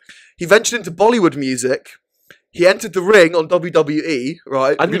album. He ventured into Bollywood music. He entered the ring on WWE,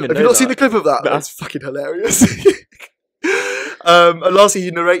 right? I didn't even know Have you not that. seen the clip of that? That's fucking hilarious. And lastly,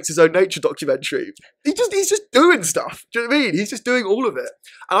 he narrates his own nature documentary. He's just doing stuff. Do you know what I mean? He's just doing all of it.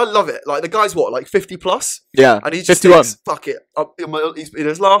 And I love it. Like, the guy's what, like 50 plus? Yeah. And he just 51. thinks, fuck it. In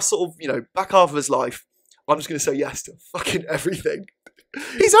his last sort of, back half of his life, I'm just going to say yes to fucking everything.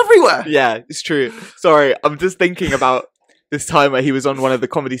 He's everywhere. Yeah, it's true. Sorry, I'm just thinking about this time where he was on one of the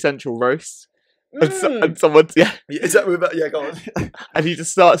Comedy Central roasts. And someone, Is that about? Yeah, go on. and he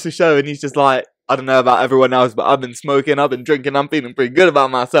just starts the show and he's just like, I don't know about everyone else, but I've been smoking, I've been drinking, I'm feeling pretty good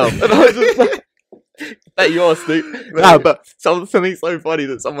about myself. And I was just like, bet you are, Snoop. No, but something so funny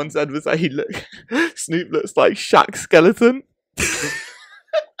that someone said was that Snoop looks like Shaq's skeleton.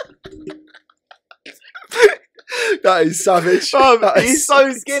 That is savage. He's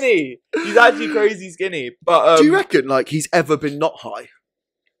so skinny. He's actually crazy skinny. But do you reckon like he's ever been not high?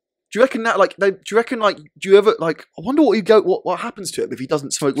 Do you reckon that like do you ever like I wonder what happens to him if he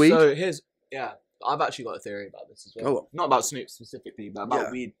doesn't smoke weed? So I've actually got a theory about this as well. Oh. Not about Snoop specifically, but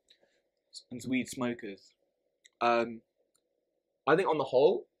about weed and weed smokers. I think on the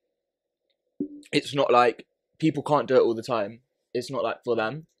whole, it's not like people can't do it all the time. It's not like for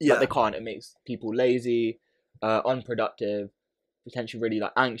them. Yeah. Like they can't. It makes people lazy, unproductive, potentially really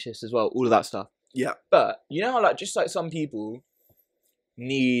like anxious as well. All of that stuff. Yeah. But you know how like just like some people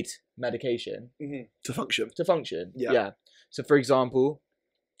need medication to function. Yeah. So for example,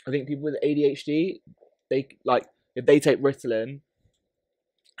 I think people with ADHD, they like if they take Ritalin,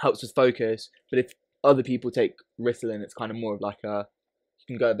 helps with focus. But if other people take Ritalin, it's kind of more of like you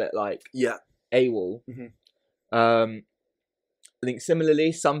can go a bit like AWOL. I think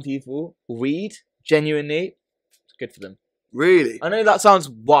similarly, some people weed genuinely it's good for them. Really? I know that sounds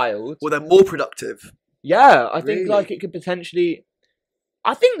wild. Well, they're more productive. Yeah, I think like it could potentially.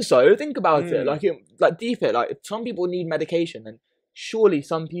 I think so. Think about it. Like deep it. Like if some people need medication, then surely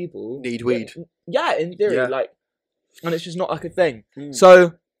some people need weed. Yeah, in theory, like, and it's just not like a thing.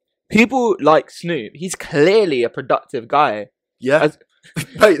 So people like Snoop, he's clearly a productive guy. Yeah.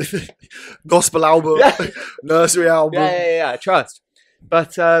 Mate, gospel album, nursery album. Yeah. Trust.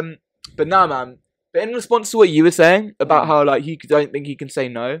 But nah, man. But in response to what you were saying about how like he don't think he can say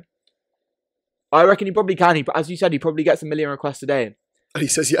no, I reckon he probably can. As you said, he probably gets 1 million requests a day. And he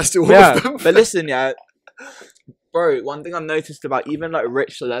says yes to all of them. But listen, bro, one thing I've noticed about even like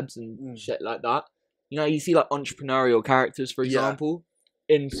rich celebs and shit like that, you know, you see like entrepreneurial characters, for example,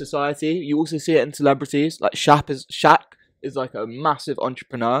 in society. You also see it in celebrities. Like Shaq is like a massive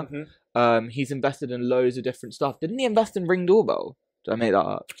entrepreneur. He's invested in loads of different stuff. Didn't he invest in Ring Doorbell? Did I make that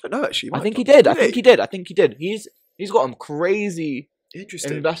up? I don't know, actually. I think he did. Really? I think he did. He's got a crazy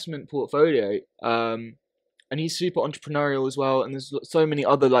interesting investment portfolio. And he's super entrepreneurial as well. And there's so many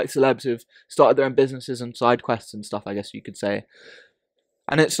other like celebs who've started their own businesses and side quests and stuff, I guess you could say.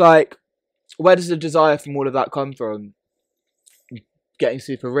 And it's like, where does the desire from all of that come from? Getting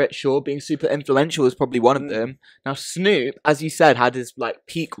super rich, sure. Being super influential is probably one of them. Now, Snoop, as you said, had his like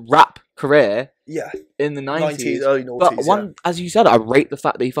peak rap career in the 90s. Early 90s, but as you said, I rate the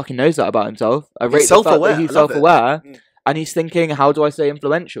fact that he fucking knows that about himself. I rate the fact that he's self-aware. And he's thinking, how do I stay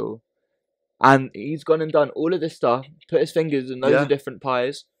influential? And he's gone and done all of this stuff, put his fingers in loads of different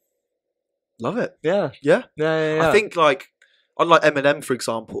pies. Love it. Yeah. I think, like, unlike Eminem, for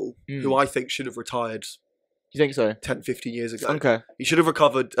example, who I think should have retired. You think so? 10, 15 years ago. Okay. He should have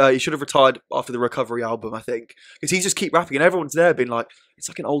recovered. He should have retired after the Recovery album, I think, because he just keep rapping, and everyone's there being like, it's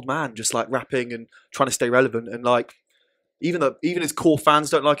like an old man just like rapping and trying to stay relevant, and like, even his core fans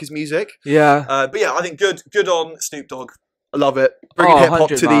don't like his music. Yeah. But yeah, I think good on Snoop Dogg. I love it. Bringing hip hop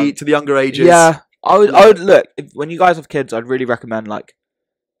to the younger ages. Yeah, I would look when you guys have kids. I'd really recommend like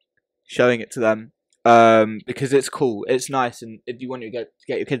showing it to them because it's cool, it's nice, and if you want to get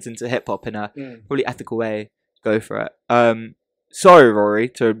your kids into hip hop in a really ethical way, go for it. Sorry, Rory,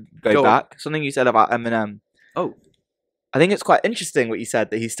 to go back. Something you said about Eminem. Oh, I think it's quite interesting what you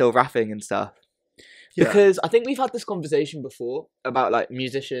said that he's still rapping and stuff. Yeah. Because I think we've had this conversation before about like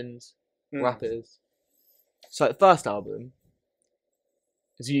musicians, rappers. So the first album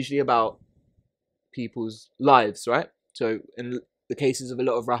is usually about people's lives, right? So in the cases of a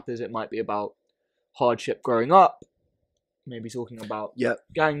lot of rappers, it might be about hardship growing up, maybe talking about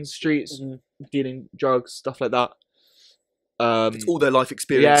gangs, streets, dealing drugs, stuff like that. It's all their life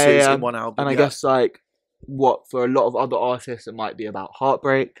experiences in one album. And I guess like what for a lot of other artists, it might be about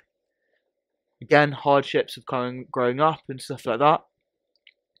heartbreak. Again, hardships of growing up and stuff like that.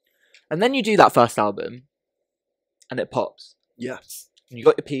 And then you do that first album, and it pops. Yes. And you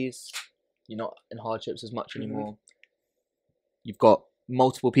got your peas. You're not in hardships as much anymore. You've got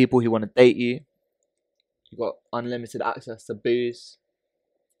multiple people who want to date you. You've got unlimited access to booze,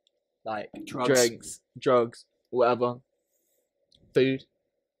 like drinks, drugs, whatever, food.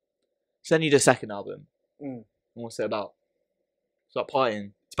 So then you do a second album. And what's it about? It's about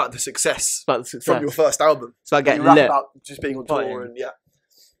partying. It's about the success. It's about the success from your first album. It's about getting lit. lit. About just being on tour and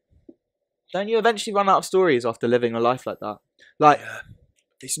don't you eventually run out of stories after living a life like that? Like, Yeah.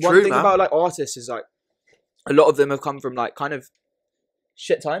 It's one true, thing man. about like artists is like a lot of them have come from like kind of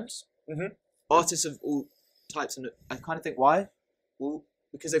shit times. Mhm. Artists of all types, and I kind of think why? Well,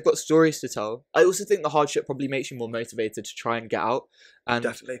 because they've got stories to tell. I also think the hardship probably makes you more motivated to try and get out, and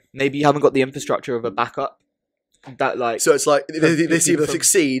Definitely. maybe you haven't got the infrastructure of a backup. That like, So it's like this either from-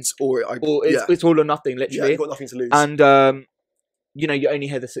 succeeds or it's all or nothing, yeah, literally. you've got nothing to lose. And you know, you only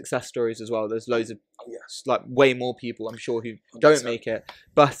hear the success stories as well. There's loads of yes. like way more people, I'm sure, who don't 100%. make it,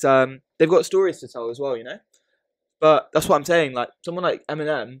 but they've got stories to tell as well, you know. But that's what I'm saying. Like someone like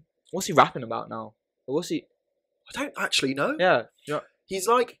Eminem, what's he rapping about now? Or what's he? I don't actually know. Yeah. He's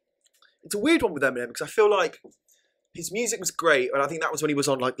like, it's a weird one with Eminem because I feel like his music was great, and I think that was when he was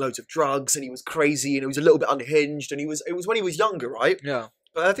on like loads of drugs and he was crazy and he was a little bit unhinged, and it was when he was younger, right? Yeah.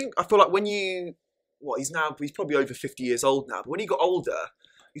 But I feel like when he's probably over 50 years old now, but when he got older,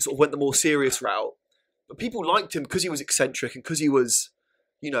 he sort of went the more serious route. But people liked him because he was eccentric and because he was,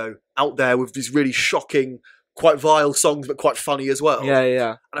 you know, out there with these really shocking, quite vile songs, but quite funny as well.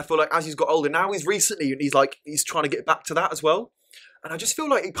 Yeah. And I feel like as he's got older, now he's trying to get back to that as well. And I just feel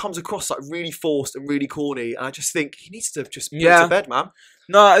like he comes across like really forced and really corny. And I just think he needs to just put it to bed, man.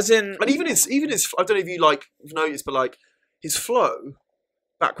 No, as in, And even his, I don't know if you like noticed, but like his flow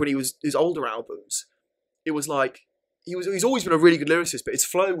back when he was his older albums, it was like he's always been a really good lyricist, but his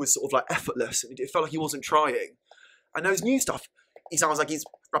flow was sort of like effortless, and it felt like he wasn't trying. And those new stuff, he sounds like he's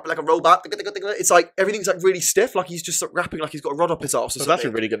rapping like a robot. It's like everything's like really stiff, like he's just like, rapping like he's got a rod up his arse or something. that's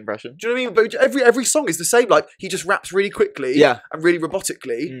a really good impression. Do you know what I mean? But every song is the same. Like he just raps really quickly, and really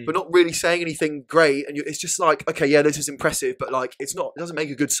robotically, but not really saying anything great. And it's just like, okay, yeah, this is impressive, but like it's not. It doesn't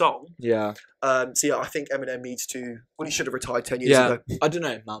make a good song. Yeah. So yeah, I think Eminem needs to. Well, he should have retired 10 years ago. I don't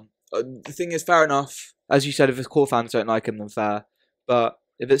know, man. The thing is, fair enough. As you said, if his core fans don't like him, then fair. But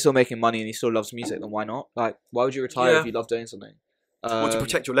if it's still making money and he still loves music, then why not? Like, why would you retire if you love doing something? To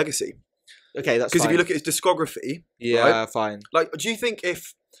protect your legacy. Okay, that's because fine. if you look at his discography, right? Fine. Like, do you think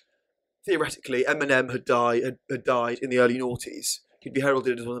if theoretically Eminem had died in the early noughties, he'd be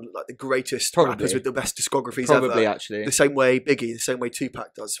heralded as one of like the greatest rappers with the best discographies ever? Probably, actually. The same way Biggie, the same way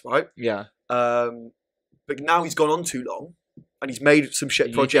Tupac does, right? Yeah. But now he's gone on too long, and he's made some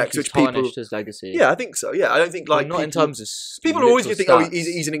shit projects which tarnished his legacy. Yeah, I think so. Yeah, I don't think like not in terms of people are always going to think, oh,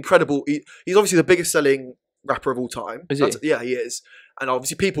 he's an incredible. He's obviously the biggest selling rapper of all time. Is he? Yeah, he is. And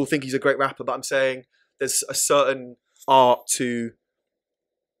obviously people think he's a great rapper, but I'm saying there's a certain art to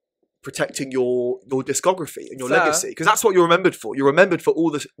protecting your discography and your legacy, because that's what you're remembered for. You're remembered for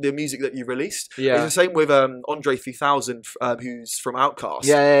all the music that you released. Yeah. It's the same with Andre 3000, who's from Outkast.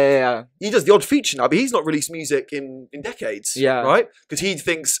 Yeah. He does the odd feature now, but he's not released music in decades. Yeah. Right? Because he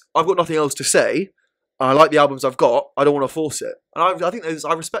thinks, I've got nothing else to say. I like the albums I've got. I don't want to force it. And I think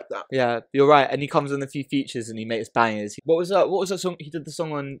I respect that. Yeah, you're right. And he comes in a few features and he makes bangers. What was that song? He did the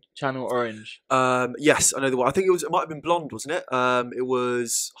song on Channel Orange. Yes, I know the one. I think it might have been Blonde, wasn't it? It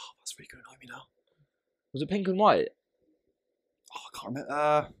was. Oh, that's really going to annoy me now. Was it Pink and White? Oh, I can't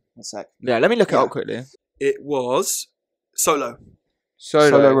remember. 1 sec. Yeah, let me look it up quickly. It was Solo.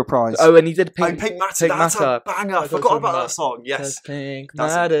 Solo Reprise. Oh, and he did Pink Matter. That's a banger. I forgot about that song. Yes. Pink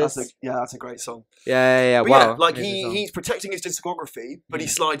Matters. Matters. That's a great song. Yeah. But wow. Yeah, like he's protecting his discography, but he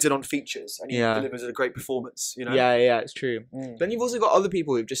slides in on features and he delivers a great performance. You know. Yeah, it's true. Then you've also got other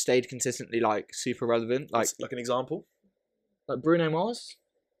people who've just stayed consistently like super relevant. Like an example. Like Bruno Mars,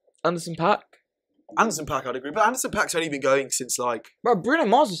 Anderson .Paak. Anderson .Paak, I'd agree, but Anderson .Paak's only been going since like. Bro, Bruno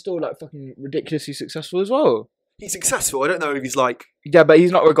Mars is still like fucking ridiculously successful as well. He's successful. I don't know if he's like. Yeah, but he's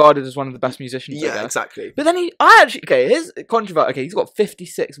not regarded as one of the best musicians. Yeah, exactly. But then his controversy. Okay, he's got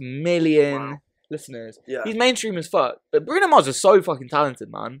 56 million listeners. Yeah, he's mainstream as fuck. But Bruno Mars is so fucking talented,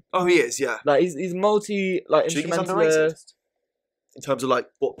 man. Oh, he is. Yeah, like he's multi instrumentalist. In terms of like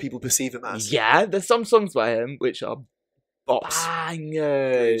what people perceive him as. Yeah, there's some songs by him which are bops,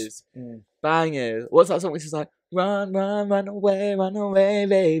 bangers. What's that song which is like run away,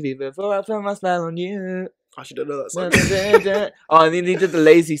 baby, before I put my spell on you. I actually don't know that song. Oh, and then he did the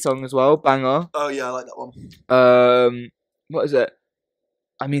Lazy song as well, banger. Oh yeah, I like that one. What is it?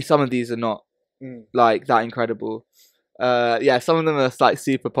 I mean, some of these are not like that incredible. Yeah, some of them are like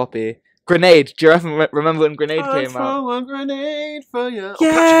super poppy. Grenade. Do you remember when Grenade came out? Throw a grenade for you.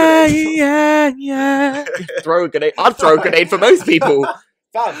 Yeah. Throw a grenade. I'd throw a grenade for most people.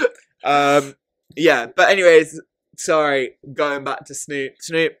 Fun. Yeah, but anyways, sorry. Going back to Snoop.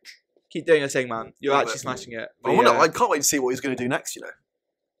 Snoop, keep doing your thing, man. You're actually smashing it. I can't wait to see what he's going to do next. You know.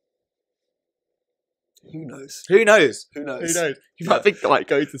 Who knows? Who knows? You might think like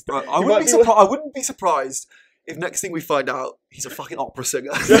go to. Right, I wouldn't be surprised if next thing we find out he's a fucking opera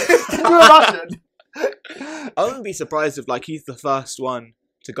singer? Can you imagine? I wouldn't be surprised if like he's the first one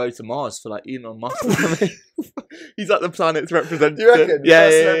to go to Mars for like Elon Musk. He's like the planet's representative. You reckon?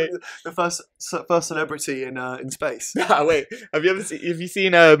 Yeah. The first celebrity in space. Wait, have you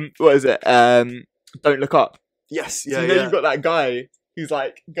seen what is it? Don't Look Up. Yes, So you've got that guy who's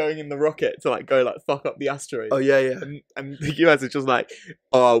like going in the rocket to like go like fuck up the asteroid. Oh yeah. And the US is just like,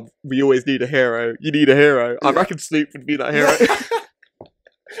 oh, we always need a hero. You need a hero. I reckon Snoop would be that hero.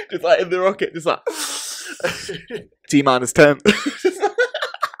 Just like in the rocket, just like T-10.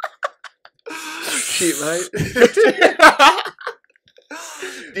 Shit, mate.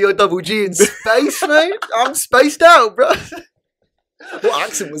 D-O-double-G in space, mate. I'm spaced out, bro. What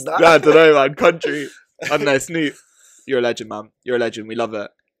accent was that? I don't know, man. Country. I don't know, Snoop. You're a legend, man. You're a legend. We love it.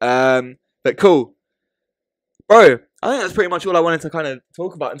 But cool. Bro, I think that's pretty much all I wanted to kind of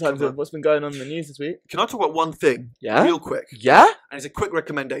talk about in terms of what's been going on in the news this week. Can I talk about one thing? Yeah? Real quick. Yeah? And it's a quick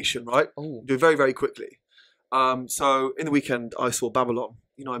recommendation, right? Oh. Do it very, very quickly. So, in the weekend, I saw Babylon.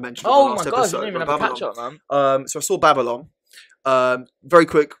 You know, I mentioned it in Oh the last my god, episode. you didn't even have a catch up, man. So I saw Babylon. Very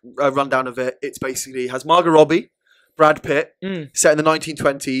quick rundown of it. It's basically has Margot Robbie, Brad Pitt, set in the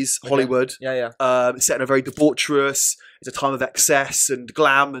 1920s, Hollywood. Yeah. Set in a very debaucherous. It's a time of excess and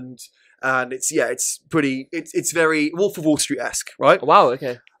glam and it's pretty. It's very Wolf of Wall Street-esque, right? Oh, wow.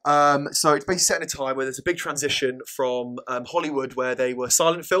 Okay. So it's basically set in a time where there's a big transition from Hollywood, where they were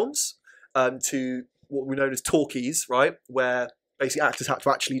silent films, to what we know as talkies, right? Where basically actors have to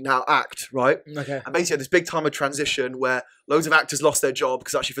actually now act, right? Okay. And basically this big time of transition where loads of actors lost their job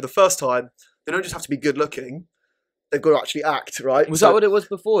because actually for the first time, they don't just have to be good looking, they've got to actually act, right? Was that what it was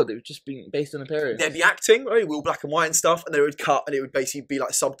before? They were just being based on a period? They'd be acting, right? All black and white and stuff, and they would cut and it would basically be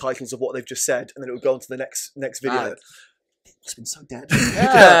like subtitles of what they've just said, and then it would go on to the next video. It's been so dead.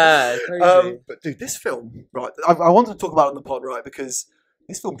 Yeah, crazy. But dude, this film, right? I wanted to talk about it on the pod, right? Because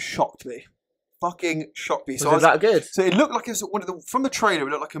this film shocked me. Fucking shocked me. Was it that good? So it looked like it was from the trailer.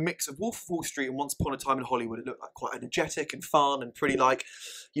 It looked like a mix of Wolf of Wall Street and Once Upon a Time in Hollywood. It looked like quite energetic and fun and pretty like,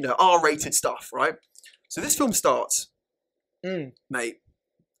 R-rated stuff, right? So this film starts, mate.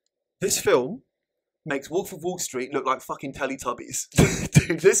 This film makes Wolf of Wall Street look like fucking Teletubbies.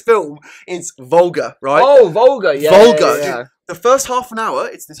 Dude, this film is vulgar, right? Oh, vulgar, yeah. Vulgar. Yeah. Dude, the first half an hour,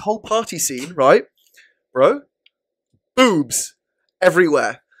 it's this whole party scene, right? Bro, boobs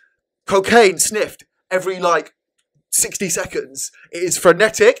everywhere. Cocaine sniffed every 60 seconds. It is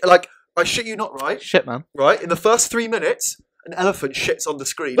frenetic. Like, I shit you not, right? Shit, man. Right? In the first 3 minutes, an elephant shits on the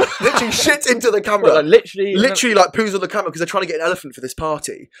screen. Literally shits into the camera. Well, literally poos on the camera because they're trying to get an elephant for this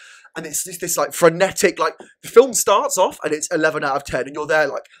party. And it's this frenetic, the film starts off and it's 11 out of 10 and you're there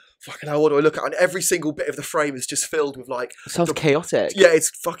fucking hell, what do I look at? And every single bit of the frame is just filled with It sounds chaotic. Yeah, it's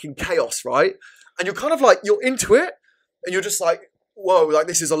fucking chaos, right? And you're kind of you're into it and you're just whoa,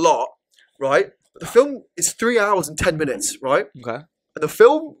 this is a lot, right? But the film is 3 hours and 10 minutes, right? Okay. And the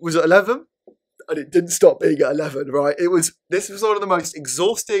film was at 11 and it didn't stop being at 11, right? This was one of the most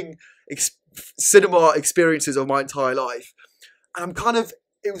exhausting cinema experiences of my entire life. And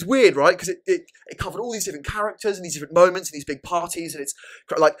it was weird, right? Because it covered all these different characters and these different moments and these big parties. And it's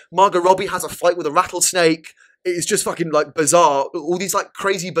Margot Robbie has a fight with a rattlesnake. It is just fucking bizarre. All these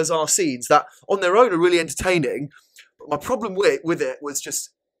crazy bizarre scenes that on their own are really entertaining. But my problem with it was just,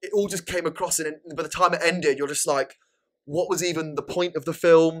 it all just came across and by the time it ended, you're just what was even the point of the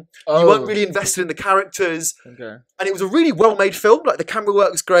film? You weren't really invested in the characters. Okay. And it was a really well-made film. The camera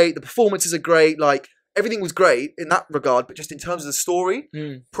work was great. The performances are great. Everything was great in that regard, but just in terms of the story,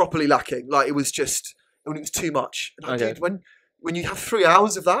 properly lacking. It was too much. And dude, when you have 3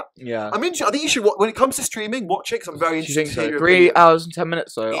 hours of that, I think you should. When it comes to streaming, watch it because I'm very interested. You think so? 3 hours and 10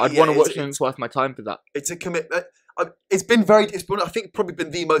 minutes, though. I'd want to watch something that's worth my time for that. It's a commitment. It's been I think probably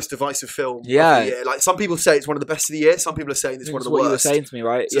been the most divisive film of the year. Some people say it's one of the best of the year. Some people are saying it's one of the worst. What you were saying to me,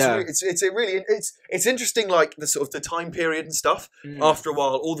 right? So it's interesting, the sort of the time period and stuff. After a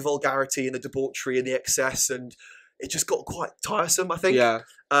while, all the vulgarity and the debauchery and the excess, and it just got quite tiresome, I think. Yeah.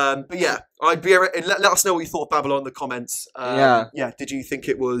 But yeah, I'd be let us know what you thought of Babylon in the comments. Yeah. Did you think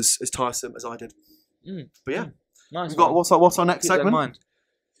it was as tiresome as I did? But yeah, nice. What's our next segment?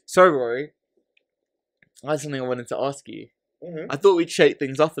 So Rory, I had something I wanted to ask you. I thought we'd shake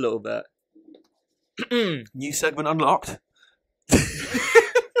things up a little bit. New segment unlocked.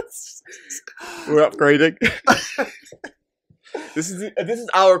 We're upgrading. This is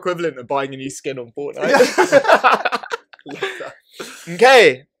our equivalent of buying a new skin on Fortnite.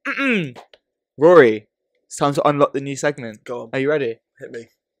 Okay. Rory, it's time to unlock the new segment. Go on. Are you ready? Hit me.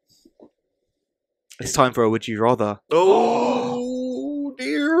 It's time for a Would You Rather. Oh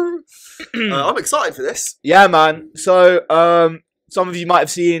dear. I'm excited for this. Yeah, man. So, some of you might have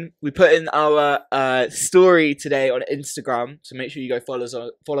seen we put in our story today on Instagram. So make sure you go follow us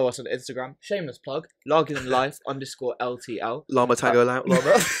on Instagram. Shameless plug. _life_LTL. Llama Tango Llama.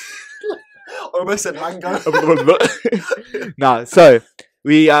 I almost said mango. Nah, so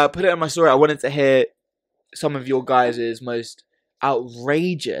we put it on my story. I wanted to hear some of your guys' most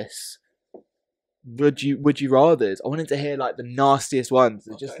outrageous would you rathers. I wanted to hear like the nastiest ones,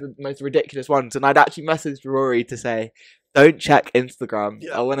 just the most ridiculous ones. And I'd actually messaged Rory to say, don't check Instagram.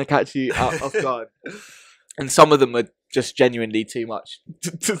 Yeah. I want to catch you out off guard. And some of them were just genuinely too much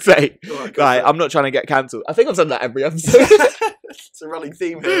to say. Right, I'm not trying to get cancelled. I think I've said that every episode. It's a running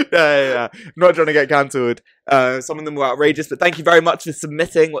theme here. Yeah. Not trying to get cancelled. Some of them were outrageous, but thank you very much for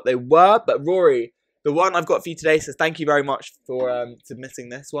submitting what they were. But Rory, the one I've got for you today says thank you very much for submitting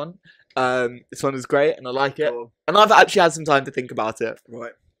this one. This one is great and I like it. Cool. And I've actually had some time to think about it.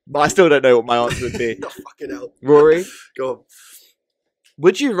 Right. But I still don't know what my answer would be. Oh, fucking hell. Rory, go on.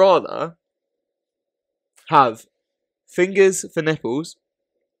 Would you rather have fingers for nipples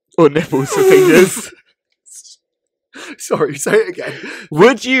or nipples for fingers? Sorry, say it again.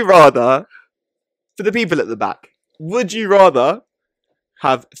 Would you rather, for the people at the back, would you rather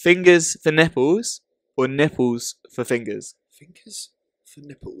have fingers for nipples or nipples for fingers? Fingers for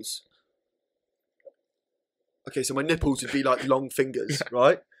nipples? Okay, so my nipples would be like long fingers,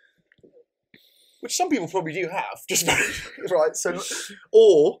 right? Which some people probably do have, just right. So,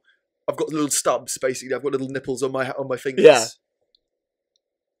 or I've got little stubs. Basically, I've got little nipples on my fingers. Yeah.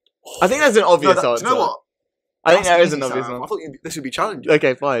 I think that's an obvious answer. Do you know what? I think that is an obvious one. I thought this would be challenging.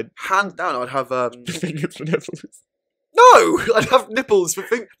 Okay, fine. Hands down, I'd have fingers for nipples. No, I'd have nipples for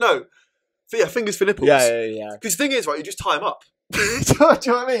fingers for nipples. Yeah. Because the thing is, right, you just tie them up. Do you know what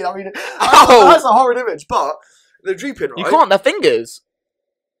I mean? I mean, that's a horrid image, but they're drooping, right? You can't. They're fingers.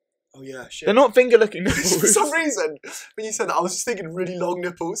 Oh yeah, shit. They're not finger-looking nipples. For some reason, when you said that, I was just thinking really long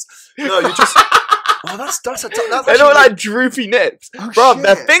nipples. No, you just. Oh, that's they're not like droopy nips, bro.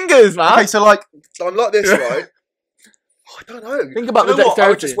 They're fingers, man. Okay, so like I'm like this, right? Oh, I don't know. Think about the dexterity. I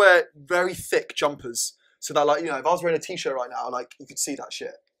would just wear very thick jumpers, so that like if I was wearing a t-shirt right now, like you could see that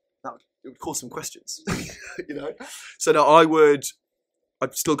shit. It would cause some questions, So no,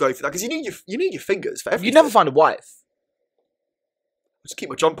 I'd still go for that because you need your fingers for everything. You never find a wife. I just keep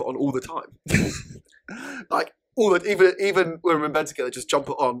my jumper on all the time, like. Even when we're in bed together, just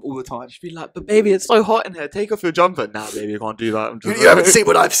jumper on all the time. She'd be like, but baby, it's so hot in here. Take off your jumper. Nah, baby, you can't do that. You haven't seen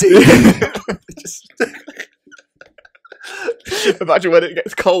what I've seen. Imagine when it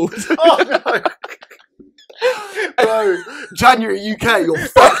gets cold. Oh, no. Bro, January UK, you're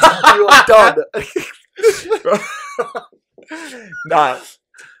fucked. You are done. Nah.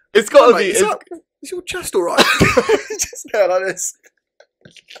 It's got to be. Is your chest alright? Just go like this.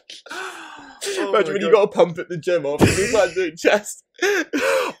 Imagine when you got to pump at the gym after you like doing chest.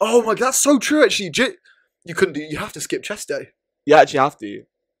 Oh my god, that's so true actually. You have to skip chest day. You actually have to.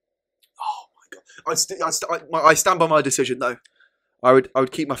 Oh my god. I stand by my decision though. I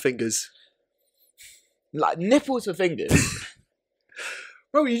would keep my fingers. Like nipples for fingers.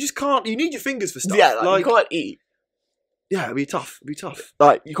 Bro, you just can't. You need your fingers for stuff. Yeah, like you can't eat. Yeah, it'd be tough.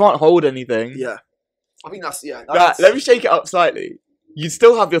 Like you can't hold anything. Yeah. I think that's let me shake it up slightly. You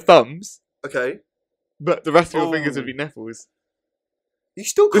still have your thumbs. Okay. But the rest of your fingers would be nipples. You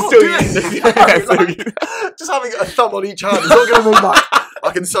still can't do it. Just having a thumb on each hand is not going to mean like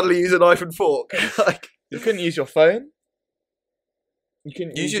I can suddenly use a knife and fork. Like you couldn't use your phone. You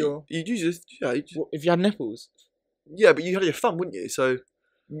couldn't use your... You'd use if you had nipples. Yeah, but you had your thumb, wouldn't you? So...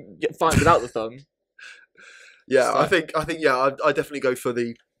 Get fine without the thumb. Yeah, so. I think I'd definitely go for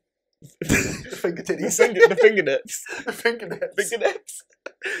the finger titties. The fingernips. The fingernips.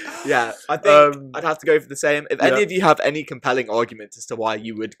 Yeah, I think I'd have to go for the same. If any of you have any compelling arguments as to why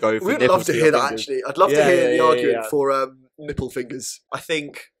you would go for nipples, we'd love to hear that actually. I'd love to hear the argument for nipple fingers. I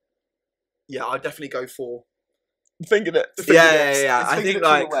think, I'd definitely go for fingernips. Yeah. I think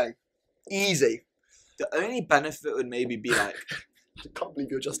like easy. The only benefit would maybe be like I can't believe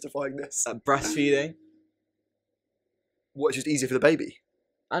you're justifying this. Breastfeeding. What? It's just easier for the baby.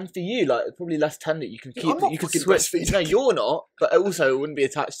 And for you, like it's probably less tender. You can keep. I'm not you can fucking switch. breastfeeding. No, you're not. But also, it wouldn't be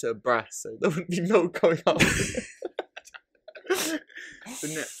attached to a breast, so there wouldn't be milk coming up.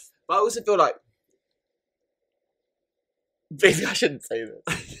 But I also feel like maybe I shouldn't say this.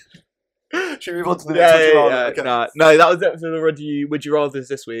 Should we move on to the next one? Okay. No, that was the episode of Would You Rather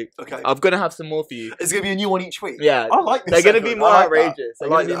this week. Okay. I'm going to have some more for you. It's going to be a new one each week? Yeah. I like this. They're going to be more outrageous. They're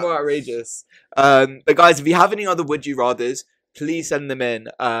going to be more outrageous. But guys, if you have any other Would You Rathers, please send them in.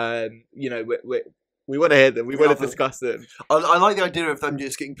 We're We want to hear them. We want love to them. discuss them. I like the idea of them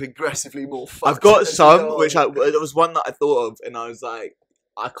just getting progressively more fucked. I've got as some, they go which on. there was one that I thought of, and I was like,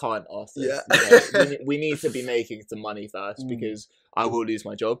 I can't ask this. Yeah. You know, we need to be making some money first because I will lose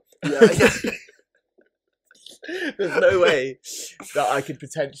my job. Yeah. There's no way that I could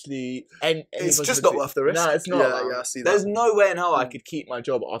potentially. It's just not worth the risk. No, it's not. Yeah, I see that. There's no way in hell I could keep my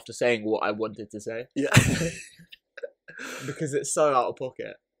job after saying what I wanted to say. Yeah. Because it's so out of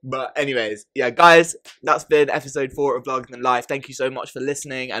pocket. But anyways, yeah, guys, that's been episode 4 of Vlogging and Life. Thank you so much for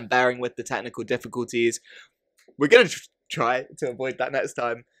listening and bearing with the technical difficulties. We're going to try to avoid that next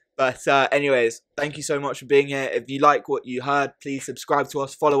time. But anyways, thank you so much for being here. If you like what you heard, please subscribe to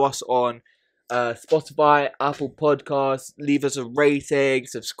us. Follow us on Spotify, Apple Podcasts. Leave us a rating.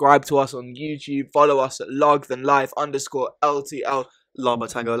 Subscribe to us on YouTube. Follow us at _life_LTL. Llama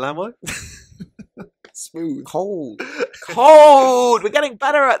Tango Lambo. Smooth. Cold. We're getting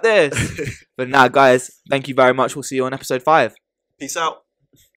better at this. But now, guys, thank you very much. We'll see you on episode 5. Peace out.